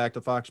coming back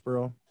to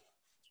Foxborough?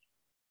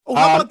 Oh,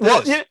 how about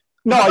this? Well,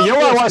 no, you know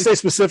what I want to say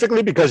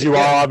specifically, because you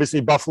are obviously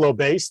Buffalo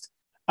based.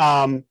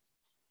 I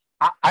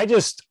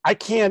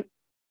can't.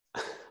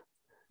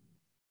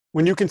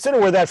 When you consider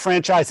where that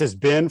franchise has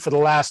been for the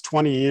last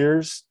 20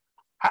 years,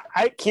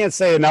 I can't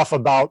say enough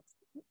about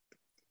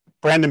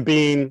Brandon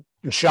Beane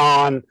and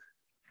Sean,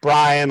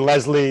 Brian,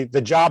 Leslie,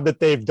 the job that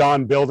they've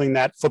done building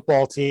that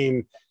football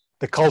team,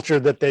 the culture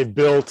that they've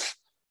built.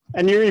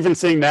 And you're even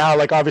seeing now,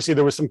 like, obviously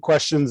there were some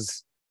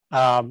questions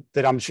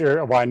that I'm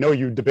sure, I know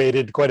you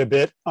debated quite a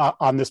bit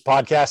on this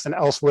podcast and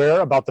elsewhere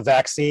about the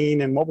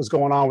vaccine and what was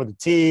going on with the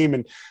team.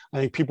 And I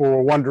think people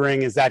were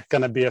wondering, is that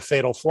going to be a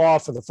fatal flaw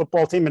for the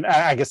football team? And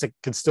I guess it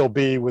could still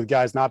be with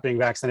guys not being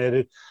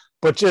vaccinated,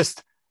 but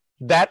just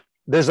that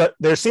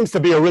there seems to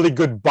be a really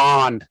good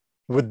bond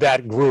with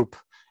that group.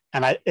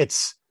 And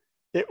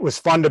it was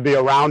fun to be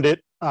around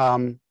it,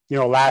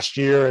 last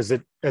year as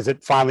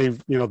it finally,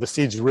 the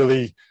seeds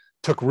really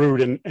took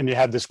root and you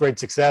had this great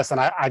success. And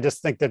I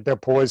just think that they're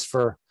poised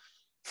for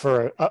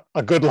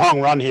a good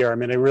long run here. I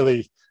mean, it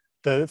really,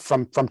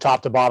 from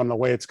top to bottom, the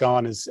way it's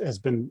gone has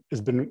been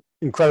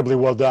incredibly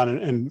well done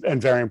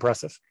and very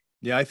impressive.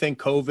 Yeah, I think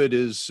COVID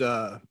is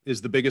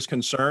the biggest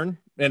concern,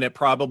 and it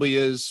probably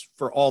is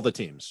for all the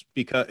teams,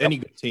 because any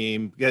good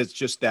team, it's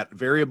just that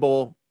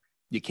variable.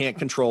 You can't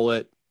control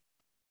it.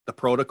 The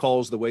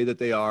protocols, the way that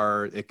they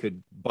are, it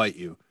could bite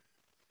you.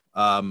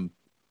 All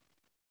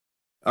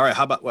right,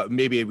 how about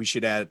maybe we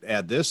should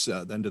add this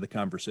then to the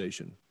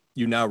conversation.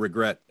 You now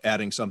regret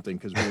adding something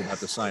because we were about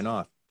to sign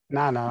off.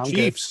 No, I'm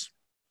Chiefs. Good.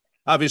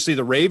 Obviously,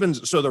 the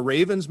Ravens. So the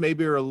Ravens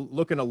maybe are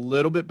looking a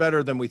little bit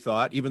better than we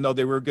thought, even though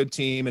they were a good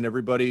team and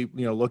everybody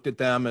looked at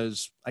them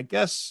as, I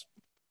guess,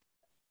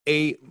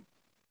 is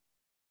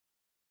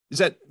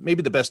that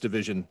maybe the best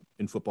division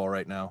in football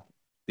right now?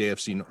 The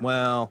AFC.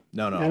 Well,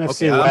 no.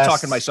 NFC okay, West. I'm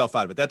talking myself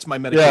out of it. That's my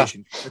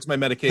medication. Yeah. That's my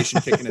medication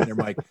kicking in there,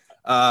 Mike.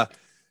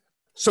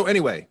 So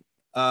anyway,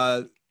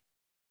 the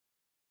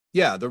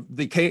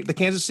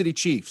Kansas City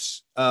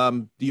Chiefs.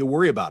 Do you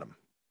worry about them?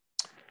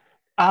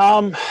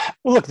 Well,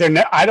 look,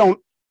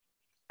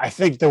 I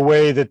think the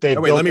way that they.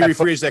 Wait, let me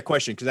rephrase that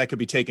question, because that could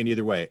be taken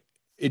either way.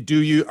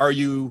 Do you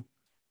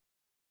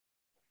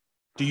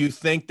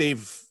think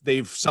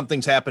they've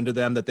something's happened to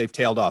them that they've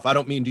tailed off? I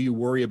don't mean do you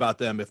worry about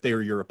them if they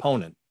are your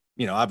opponent.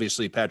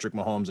 Obviously Patrick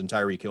Mahomes and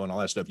Tyreek Hill and all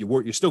that stuff.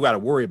 You still got to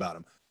worry about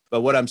them.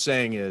 But what I'm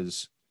saying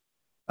is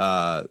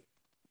the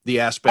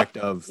aspect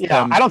of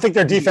I don't think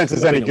their defense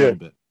is any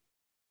good.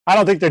 I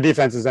don't think their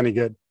defense is any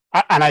good.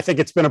 And I think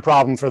it's been a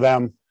problem for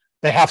them.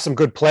 They have some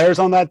good players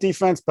on that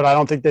defense, but I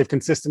don't think they've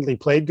consistently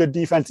played good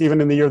defense,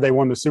 even in the year they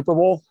won the Super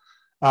Bowl.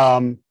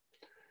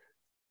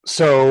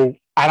 So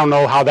I don't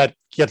know how that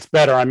gets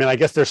better. I mean, I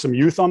guess there's some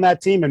youth on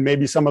that team, and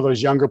maybe some of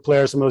those younger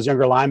players, some of those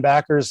younger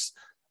linebackers,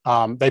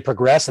 they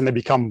progress and they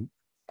become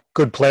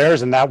good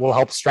players, and that will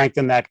help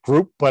strengthen that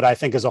group. But I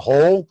think as a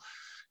whole,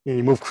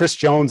 you move Chris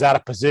Jones out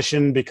of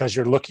position because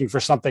you're looking for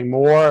something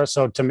more.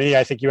 So to me,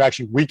 I think you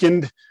actually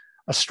weakened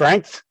a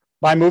strength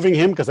by moving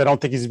him, because I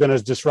don't think he's been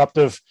as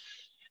disruptive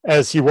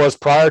as he was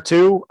prior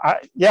to.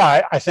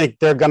 I think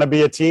they're going to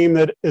be a team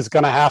that is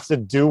going to have to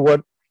do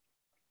what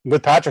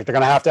with Patrick. They're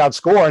going to have to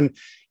outscore. And,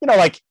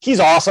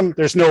 he's awesome.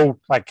 There's no,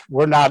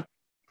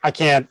 I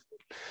can't,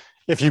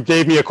 if you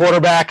gave me a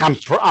quarterback,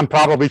 I'm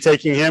probably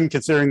taking him,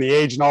 considering the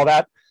age and all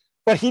that.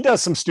 But he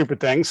does some stupid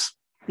things,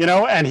 and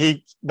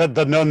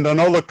the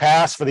no-look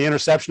pass for the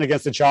interception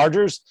against the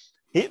Chargers,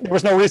 there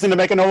was no reason to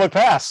make a no-look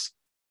pass.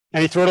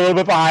 And he threw it a little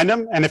bit behind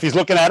him. And if he's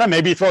looking at him,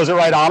 maybe he throws it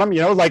right on him,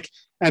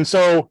 and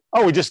so,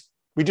 we just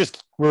we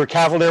were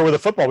cavalier with the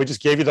football. We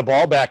just gave you the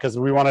ball back because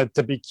we wanted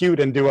to be cute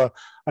and do a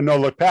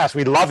no-look pass.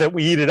 We love it.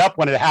 We eat it up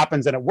when it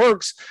happens and it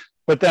works.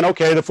 But then,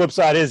 okay, the flip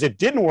side is it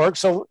didn't work,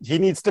 so he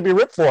needs to be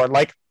ripped for it.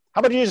 Like, how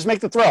about you just make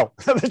the throw?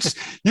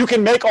 You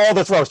can make all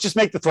the throws. Just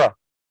make the throw.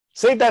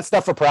 Save that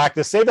stuff for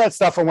practice. Save that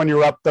stuff for when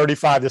you're up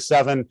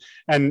 35-7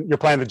 and you're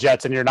playing the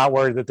Jets and you're not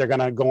worried that they're going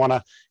to go on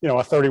a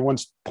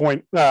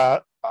 31-point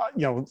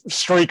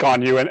streak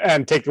on you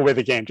and take away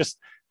the game. Just,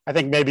 I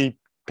think maybe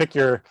pick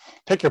your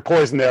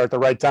poison there at the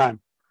right time.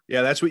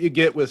 Yeah, that's what you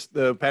get with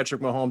the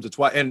Patrick Mahomes. It's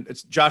why, and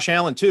it's Josh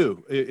Allen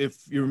too. If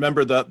you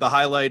remember the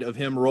highlight of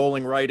him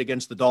rolling right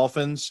against the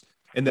Dolphins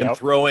and then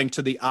throwing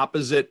to the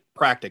opposite,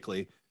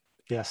 practically,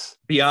 yes,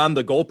 beyond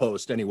the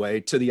goalpost anyway,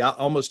 to the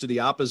almost to the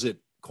opposite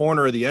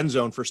corner of the end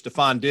zone for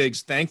Stephon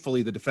Diggs.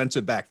 Thankfully, the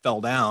defensive back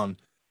fell down.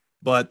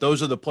 But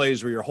those are the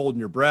plays where you're holding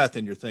your breath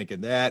and you're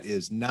thinking that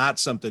is not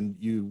something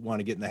you want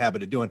to get in the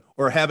habit of doing,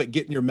 or have it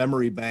get in your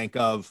memory bank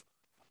of,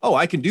 oh,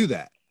 I can do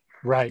that.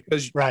 Right.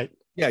 Right.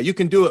 Yeah, you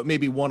can do it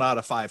maybe 1 out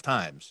of 5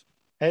 times.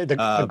 Hey,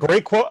 a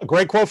great quote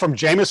from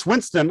Jameis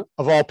Winston,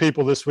 of all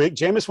people, this week.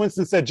 Jameis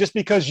Winston said, just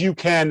because you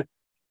can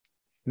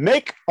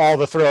make all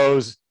the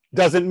throws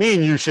doesn't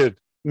mean you should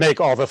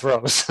make all the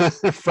throws,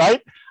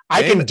 right?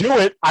 I can do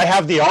it. I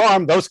have the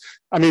arm.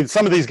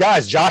 Some of these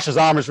guys, Josh's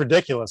arm is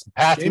ridiculous.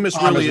 Pat's Jameis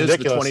arm really is the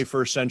ridiculous.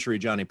 21st century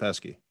Johnny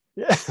Pesky.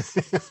 Yeah,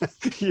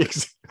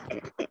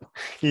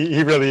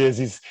 he really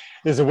is.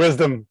 He's a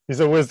wisdom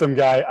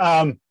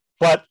guy.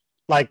 But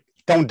like,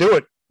 don't do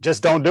it.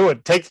 Just don't do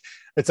it.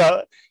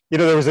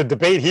 There was a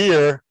debate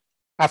here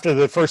after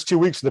the first 2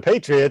 weeks of the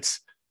Patriots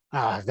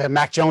that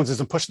Mac Jones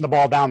isn't pushing the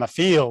ball down the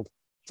field.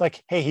 It's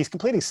like, hey, he's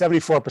completing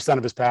 74%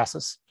 of his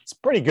passes. It's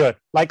pretty good.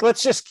 Like,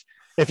 let's just,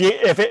 if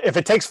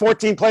it takes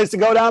 14 plays to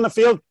go down the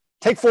field,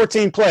 take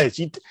 14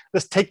 plays.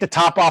 Let's take the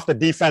top off the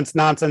defense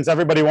nonsense.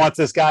 Everybody wants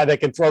this guy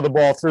that can throw the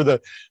ball through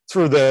the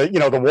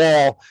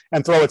wall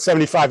and throw it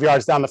 75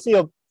 yards down the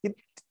field.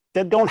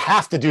 They don't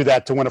have to do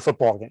that to win a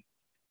football game.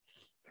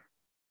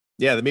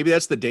 Yeah, maybe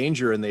that's the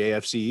danger in the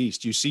AFC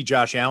East. You see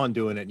Josh Allen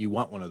doing it, and you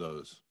want one of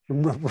those.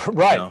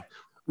 Right.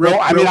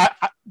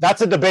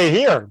 That's a debate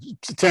here.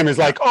 Tim is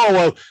like, oh,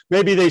 well,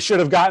 maybe they should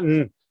have,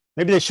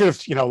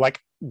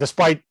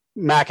 despite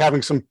Mac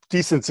having some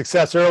decent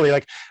success early,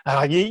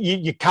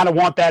 you kind of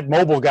want that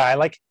mobile guy.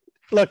 Like,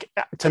 look,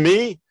 to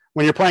me,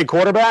 when you're playing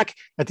quarterback,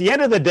 at the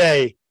end of the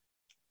day,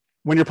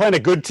 when you're playing a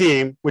good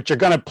team, which you're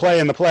going to play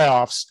in the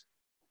playoffs,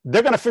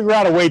 they're going to figure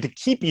out a way to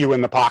keep you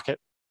in the pocket.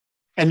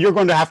 And you're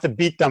going to have to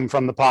beat them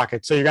from the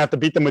pocket. So you're going to have to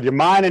beat them with your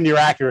mind and your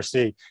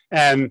accuracy.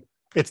 And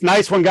it's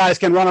nice when guys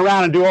can run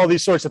around and do all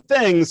these sorts of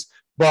things.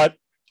 But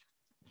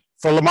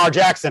for Lamar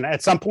Jackson,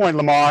 at some point,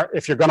 Lamar,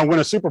 if you're going to win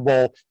a Super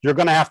Bowl, you're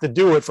going to have to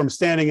do it from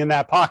standing in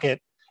that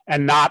pocket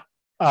and not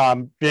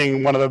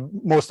being one of the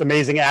most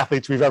amazing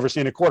athletes we've ever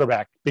seen a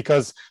quarterback,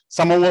 because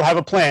someone will have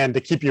a plan to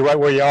keep you right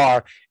where you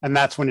are. And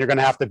that's when you're going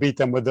to have to beat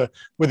them with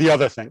the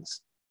other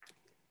things.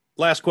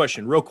 Last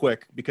question, real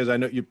quick, because I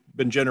know you've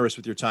been generous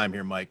with your time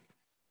here, Mike.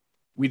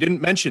 We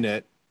didn't mention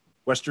it.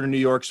 Western New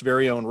York's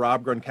very own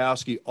Rob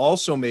Gronkowski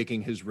also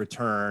making his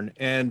return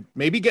and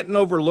maybe getting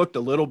overlooked a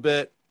little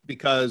bit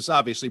because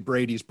obviously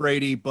Brady's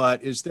Brady,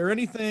 but is there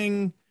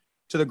anything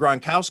to the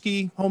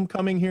Gronkowski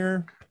homecoming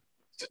here?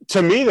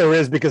 To me, there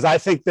is, because I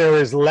think there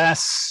is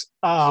less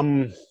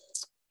my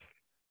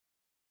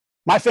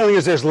feeling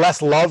is there's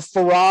less love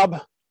for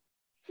Rob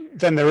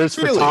than there is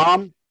for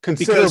Tom.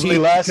 Considerably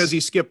less because he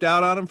skipped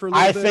out on him for a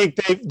little bit. I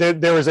think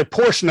there is a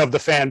portion of the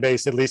fan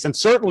base, at least, and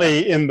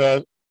certainly in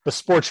the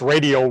sports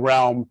radio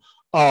realm,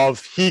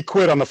 of he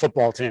quit on the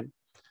football team.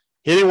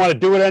 He didn't want to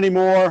do it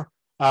anymore.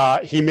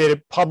 He made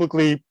it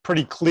publicly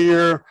pretty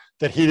clear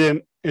that he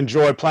didn't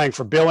enjoy playing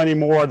for Bill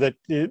anymore, that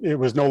it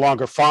was no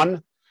longer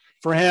fun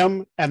for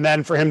him. And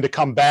then for him to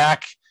come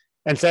back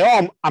and say,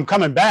 oh, I'm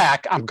coming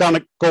back, I'm going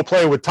to go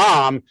play with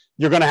Tom,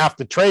 you're going to have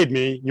to trade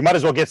me. You might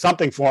as well get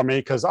something for me,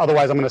 because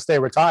otherwise I'm going to stay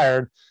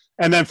retired.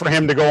 And then for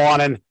him to go on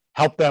and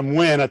help them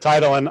win a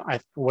title, and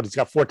he's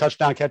got 4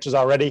 touchdown catches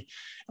already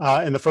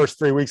in the first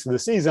 3 weeks of the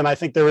season. I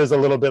think there is a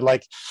little bit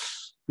like,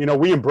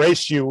 we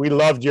embraced you, we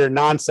loved your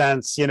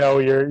nonsense,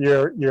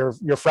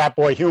 your frat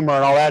boy humor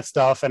and all that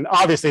stuff, and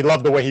obviously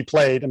loved the way he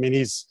played. I mean,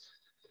 he's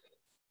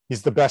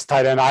the best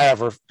tight end I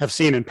ever have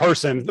seen in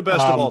person. The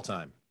best of all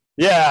time.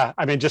 Yeah,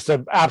 I mean, just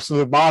an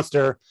absolute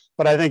monster.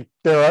 But I think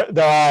there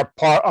are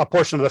a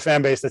portion of the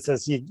fan base that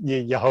says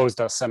you hosed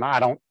us, and I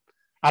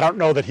don't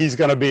know that he's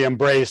going to be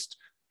embraced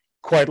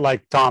quite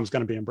like Tom's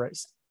going to be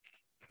embraced.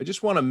 I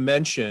just want to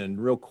mention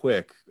real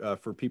quick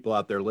for people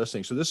out there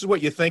listening. So this is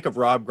what you think of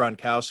Rob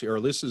Gronkowski,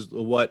 or this is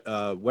what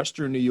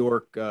Western New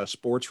York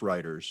sports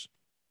writers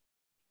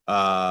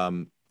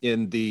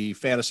in the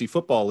Fantasy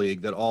Football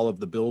League that all of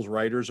the Bills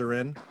writers are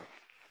in.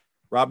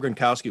 Rob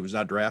Gronkowski was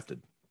not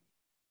drafted.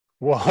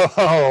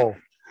 Whoa.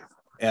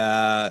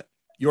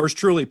 Yours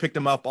truly picked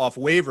him up off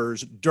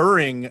waivers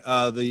during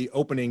the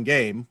opening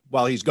game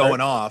while he's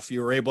going off.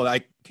 You were able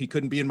to, he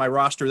couldn't be in my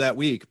roster that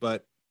week,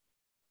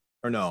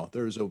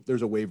 there's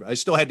a waiver. I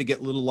still had to get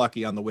a little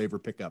lucky on the waiver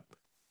pickup.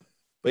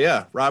 But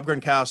yeah, Rob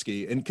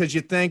Gronkowski. And because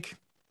you think,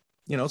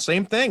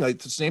 same thing. Like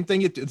the same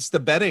thing. It's the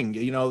betting.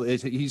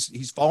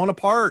 He's fallen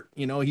apart.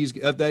 He's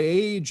at that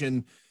age,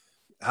 and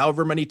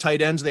however many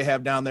tight ends they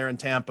have down there in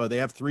Tampa, they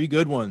have 3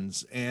 good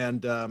ones,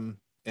 and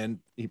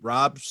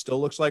Rob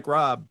still looks like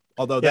Rob.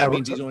 Although that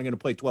means he's only going to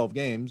play 12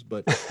 games.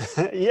 But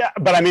yeah,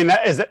 but I mean,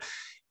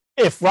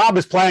 if Rob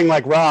is playing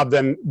like Rob,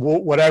 then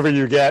whatever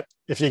you get,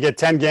 if you get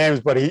 10 games,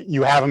 but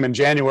you have him in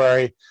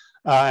January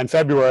and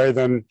February,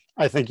 then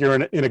I think you're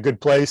in a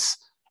good place.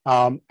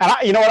 And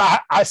you know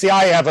what? I see.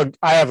 I have a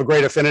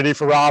great affinity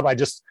for Rob. I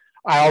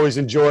always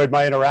enjoyed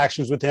my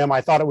interactions with him.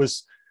 I thought it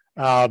was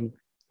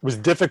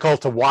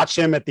difficult to watch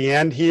him at the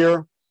end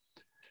here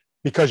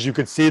because you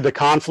could see the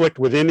conflict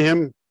within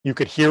him. You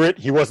could hear it.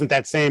 He wasn't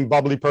that same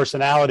bubbly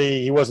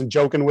personality. He wasn't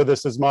joking with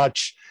us as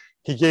much.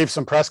 He gave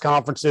some press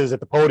conferences at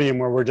the podium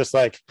where we're just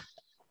like,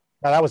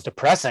 "Wow, that was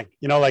depressing."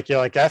 You're like,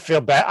 I feel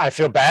bad. I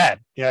feel bad.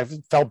 I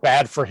felt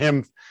bad for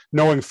him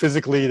knowing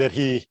physically that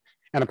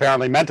and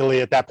apparently mentally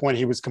at that point,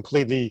 he was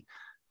completely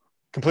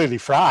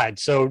fried.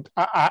 So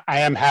I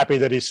am happy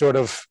that he sort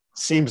of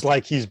seems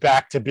like he's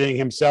back to being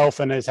himself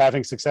and is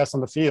having success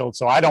on the field.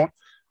 So I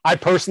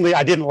personally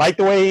didn't like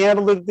the way he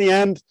handled it at the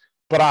end,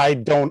 but I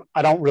don't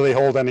really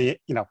hold any,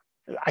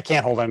 I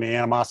can't hold any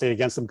animosity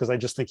against him because I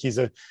just think he's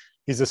a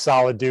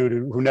solid dude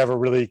who never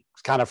really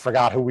kind of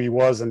forgot who he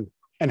was and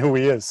who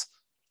he is.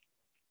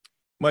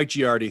 Mike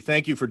Giardi,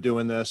 thank you for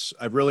doing this.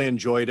 I've really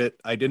enjoyed it.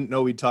 I didn't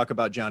know we'd talk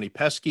about Johnny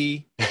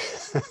Pesky.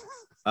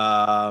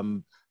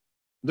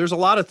 There's a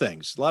lot of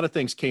things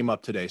came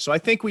up today. So I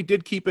think we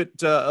did keep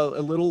it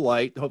a little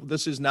light. Hope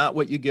this is not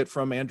what you get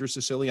from Andrew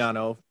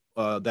Siciliano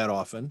that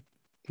often.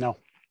 No.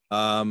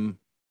 I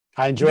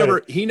enjoyed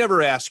it. He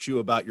never asks you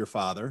about your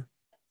father.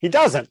 He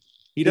doesn't.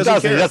 He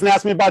doesn't care. He doesn't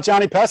ask me about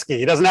Johnny Pesky.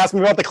 He doesn't ask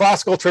me about the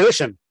classical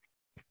tradition.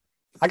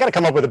 I got to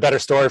come up with a better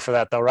story for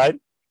that, though, right?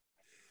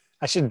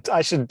 I should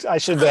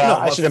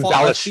embellish.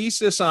 A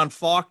thesis on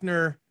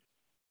Faulkner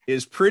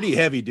is pretty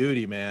heavy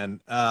duty, man.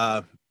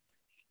 I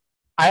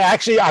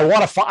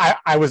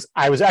was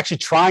actually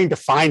trying to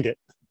find it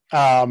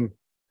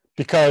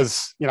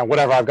because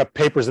whatever, I've got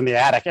papers in the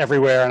attic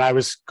everywhere, and I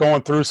was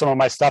going through some of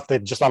my stuff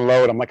that just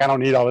unload. I'm like, I don't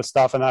need all this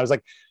stuff, and I was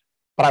like,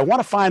 but I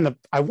want to find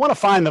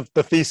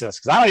the thesis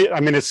because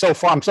I'm so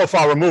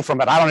far removed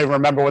from it. I don't even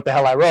remember what the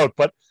hell I wrote,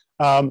 but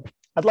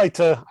I'd like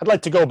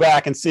to go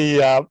back and see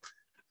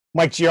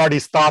Mike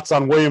Giardi's thoughts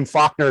on William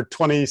Faulkner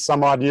 20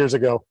 some odd years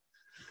ago.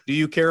 Do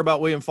you care about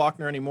William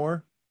Faulkner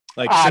anymore?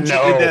 Like since you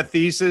did that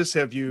thesis,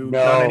 have you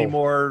done any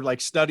more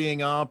like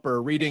studying up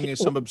or reading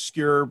some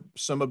obscure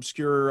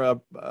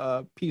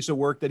piece of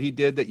work that he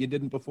did that you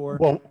didn't before?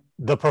 Well,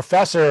 the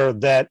professor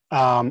that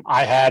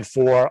I had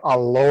for a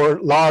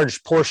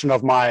large portion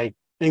of my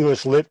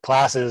English lit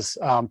classes,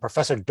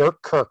 Professor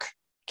Dirk Kirk,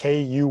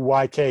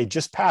 Kuyk,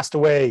 just passed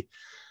away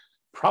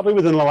probably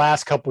within the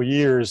last couple of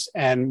years.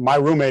 And my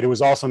roommate, who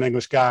was also an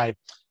English guy,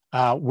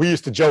 we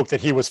used to joke that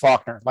he was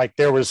Faulkner. Like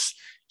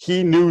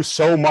he knew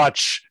so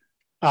much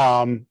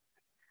and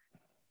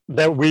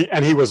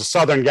he was a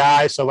Southern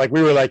guy. So like,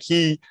 we were like,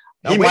 he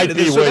might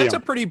be William. That's a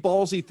pretty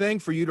ballsy thing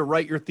for you to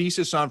write your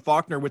thesis on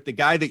Faulkner with the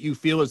guy that you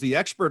feel is the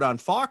expert on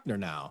Faulkner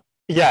now.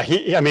 Yeah.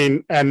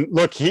 And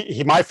look,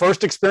 my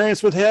first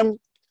experience with him,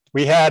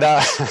 we had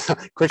a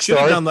quick story. Should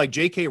have done like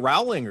J.K.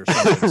 Rowling or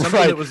something.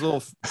 Right. That was a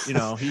little,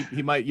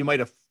 you might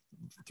have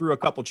threw a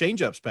couple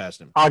change-ups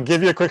past him. I'll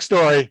give you a quick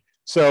story.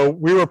 So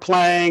we were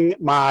playing it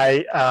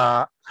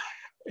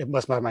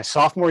must be my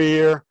sophomore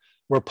year.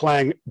 We're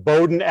playing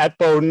Bowdoin at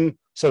Bowdoin.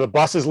 So the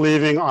bus is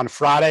leaving on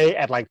Friday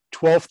at like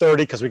 12:30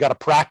 because we got to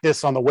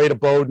practice on the way to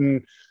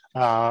Bowdoin.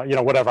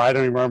 Whatever. I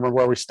don't even remember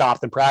where we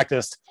stopped and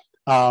practiced.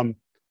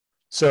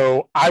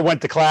 So I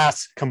went to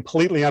class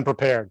completely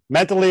unprepared.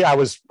 Mentally, I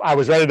was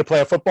ready to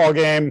play a football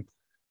game,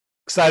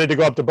 excited to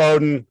go up to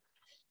Bowdoin.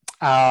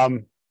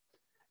 And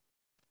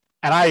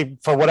I,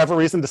 for whatever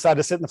reason, decided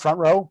to sit in the front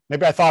row.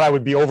 Maybe I thought I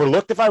would be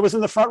overlooked if I was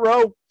in the front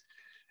row.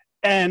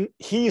 And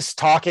he's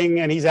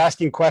talking and he's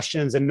asking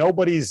questions and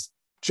nobody's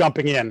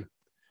jumping in.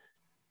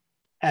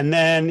 And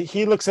then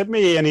he looks at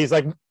me and he's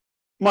like,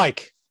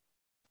 Mike,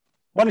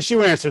 why don't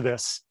you answer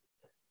this?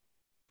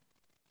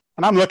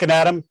 And I'm looking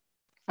at him.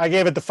 I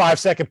gave it the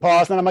 5-second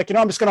pause. And I'm like,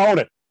 I'm just going to own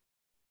it.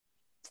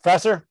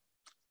 Professor,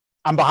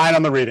 I'm behind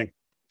on the reading.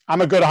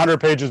 I'm a good 100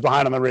 pages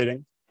behind on the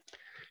reading.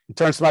 He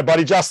turns to my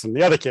buddy, Justin,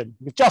 the other kid.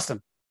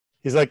 Justin.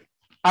 He's like,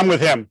 I'm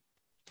with him.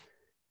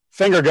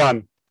 Finger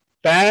gun.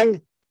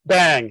 Bang,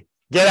 bang.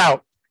 Get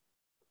out.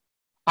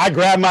 I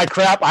grabbed my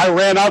crap. I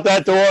ran out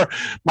that door.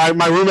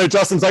 My roommate,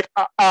 Justin's like,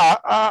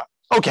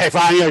 okay,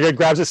 fine. He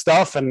grabs his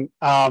stuff and,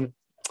 on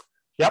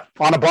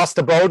a bus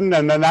to Bowdoin.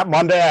 And then that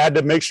Monday I had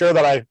to make sure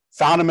that I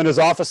found him in his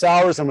office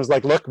hours and was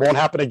like, look, won't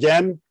happen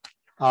again.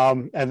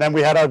 And then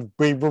we had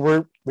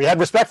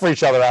respect for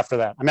each other after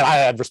that. I mean, I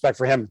had respect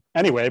for him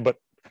anyway, but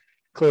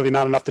clearly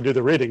not enough to do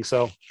the reading.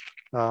 So,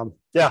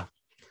 yeah.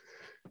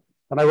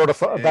 Then I wrote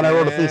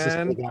a thesis.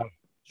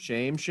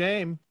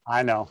 Shame.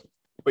 I know.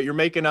 But you're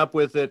making up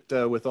with it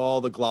with all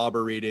the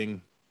Glauber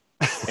reading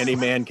any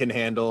man can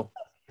handle.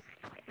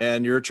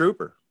 And you're a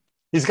trooper.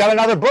 He's got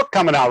another book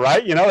coming out,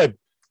 right? You know,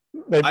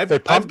 I've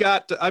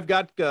got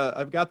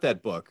that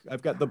book.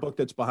 I've got the book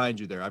that's behind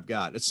you there. I've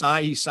got it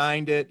signed. He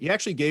signed it. He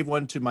actually gave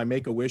one to my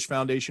Make-A-Wish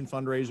Foundation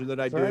fundraiser that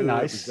I do. Very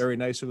nice. It was very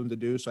nice of him to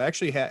do. So I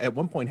actually at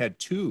one point had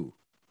two.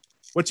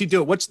 What's he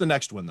doing? What's the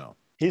next one though?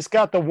 He's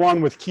got the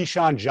one with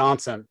Keyshawn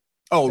Johnson.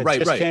 Oh,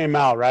 right. Came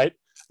out, right?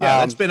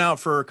 Yeah, that's been out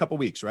for a couple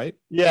weeks, right?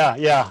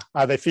 Yeah.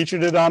 They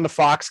featured it on the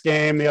Fox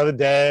game the other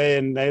day,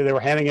 and they were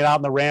handing it out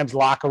in the Rams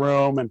locker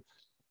room. And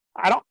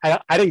I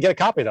didn't get a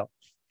copy though.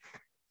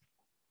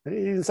 He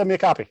didn't send me a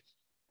copy.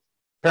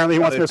 Apparently, he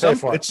wants me to pay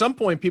for it. At some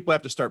point, people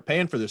have to start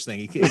paying for this thing.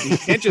 He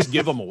can't just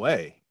give them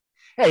away.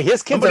 Hey,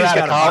 his kids are out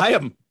of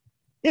college.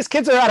 His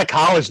kids are out of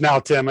college now,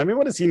 Tim. I mean,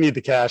 what does he need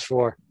the cash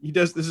for? He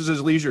does. This is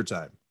his leisure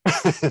time.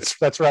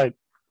 That's right.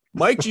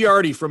 Mike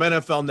Giardi from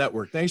NFL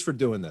Network. Thanks for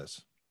doing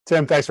this.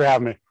 Tim, thanks for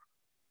having me.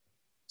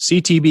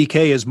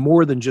 CTBK is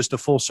more than just a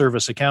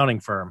full-service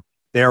accounting firm.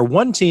 They are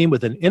one team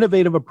with an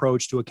innovative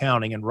approach to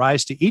accounting and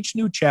rise to each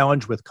new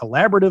challenge with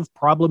collaborative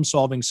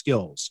problem-solving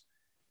skills.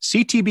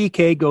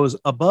 CTBK goes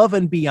above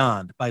and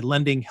beyond by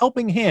lending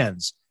helping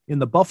hands in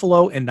the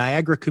Buffalo and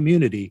Niagara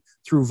community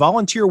through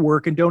volunteer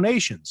work and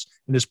donations,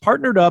 and is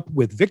partnered up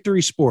with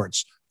Victory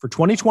Sports for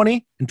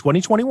 2020 and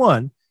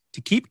 2021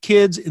 to keep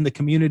kids in the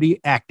community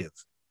active.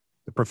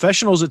 The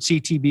professionals at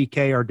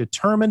CTBK are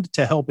determined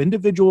to help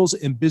individuals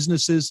and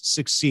businesses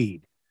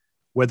succeed.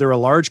 Whether a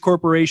large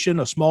corporation,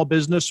 a small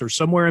business, or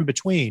somewhere in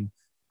between,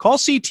 call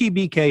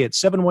CTBK at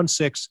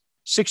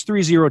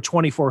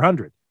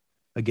 716-630-2400.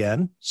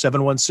 Again,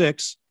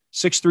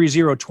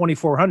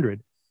 716-630-2400,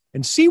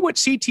 and see what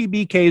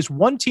CTBK's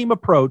one-team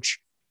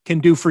approach can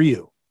do for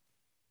you.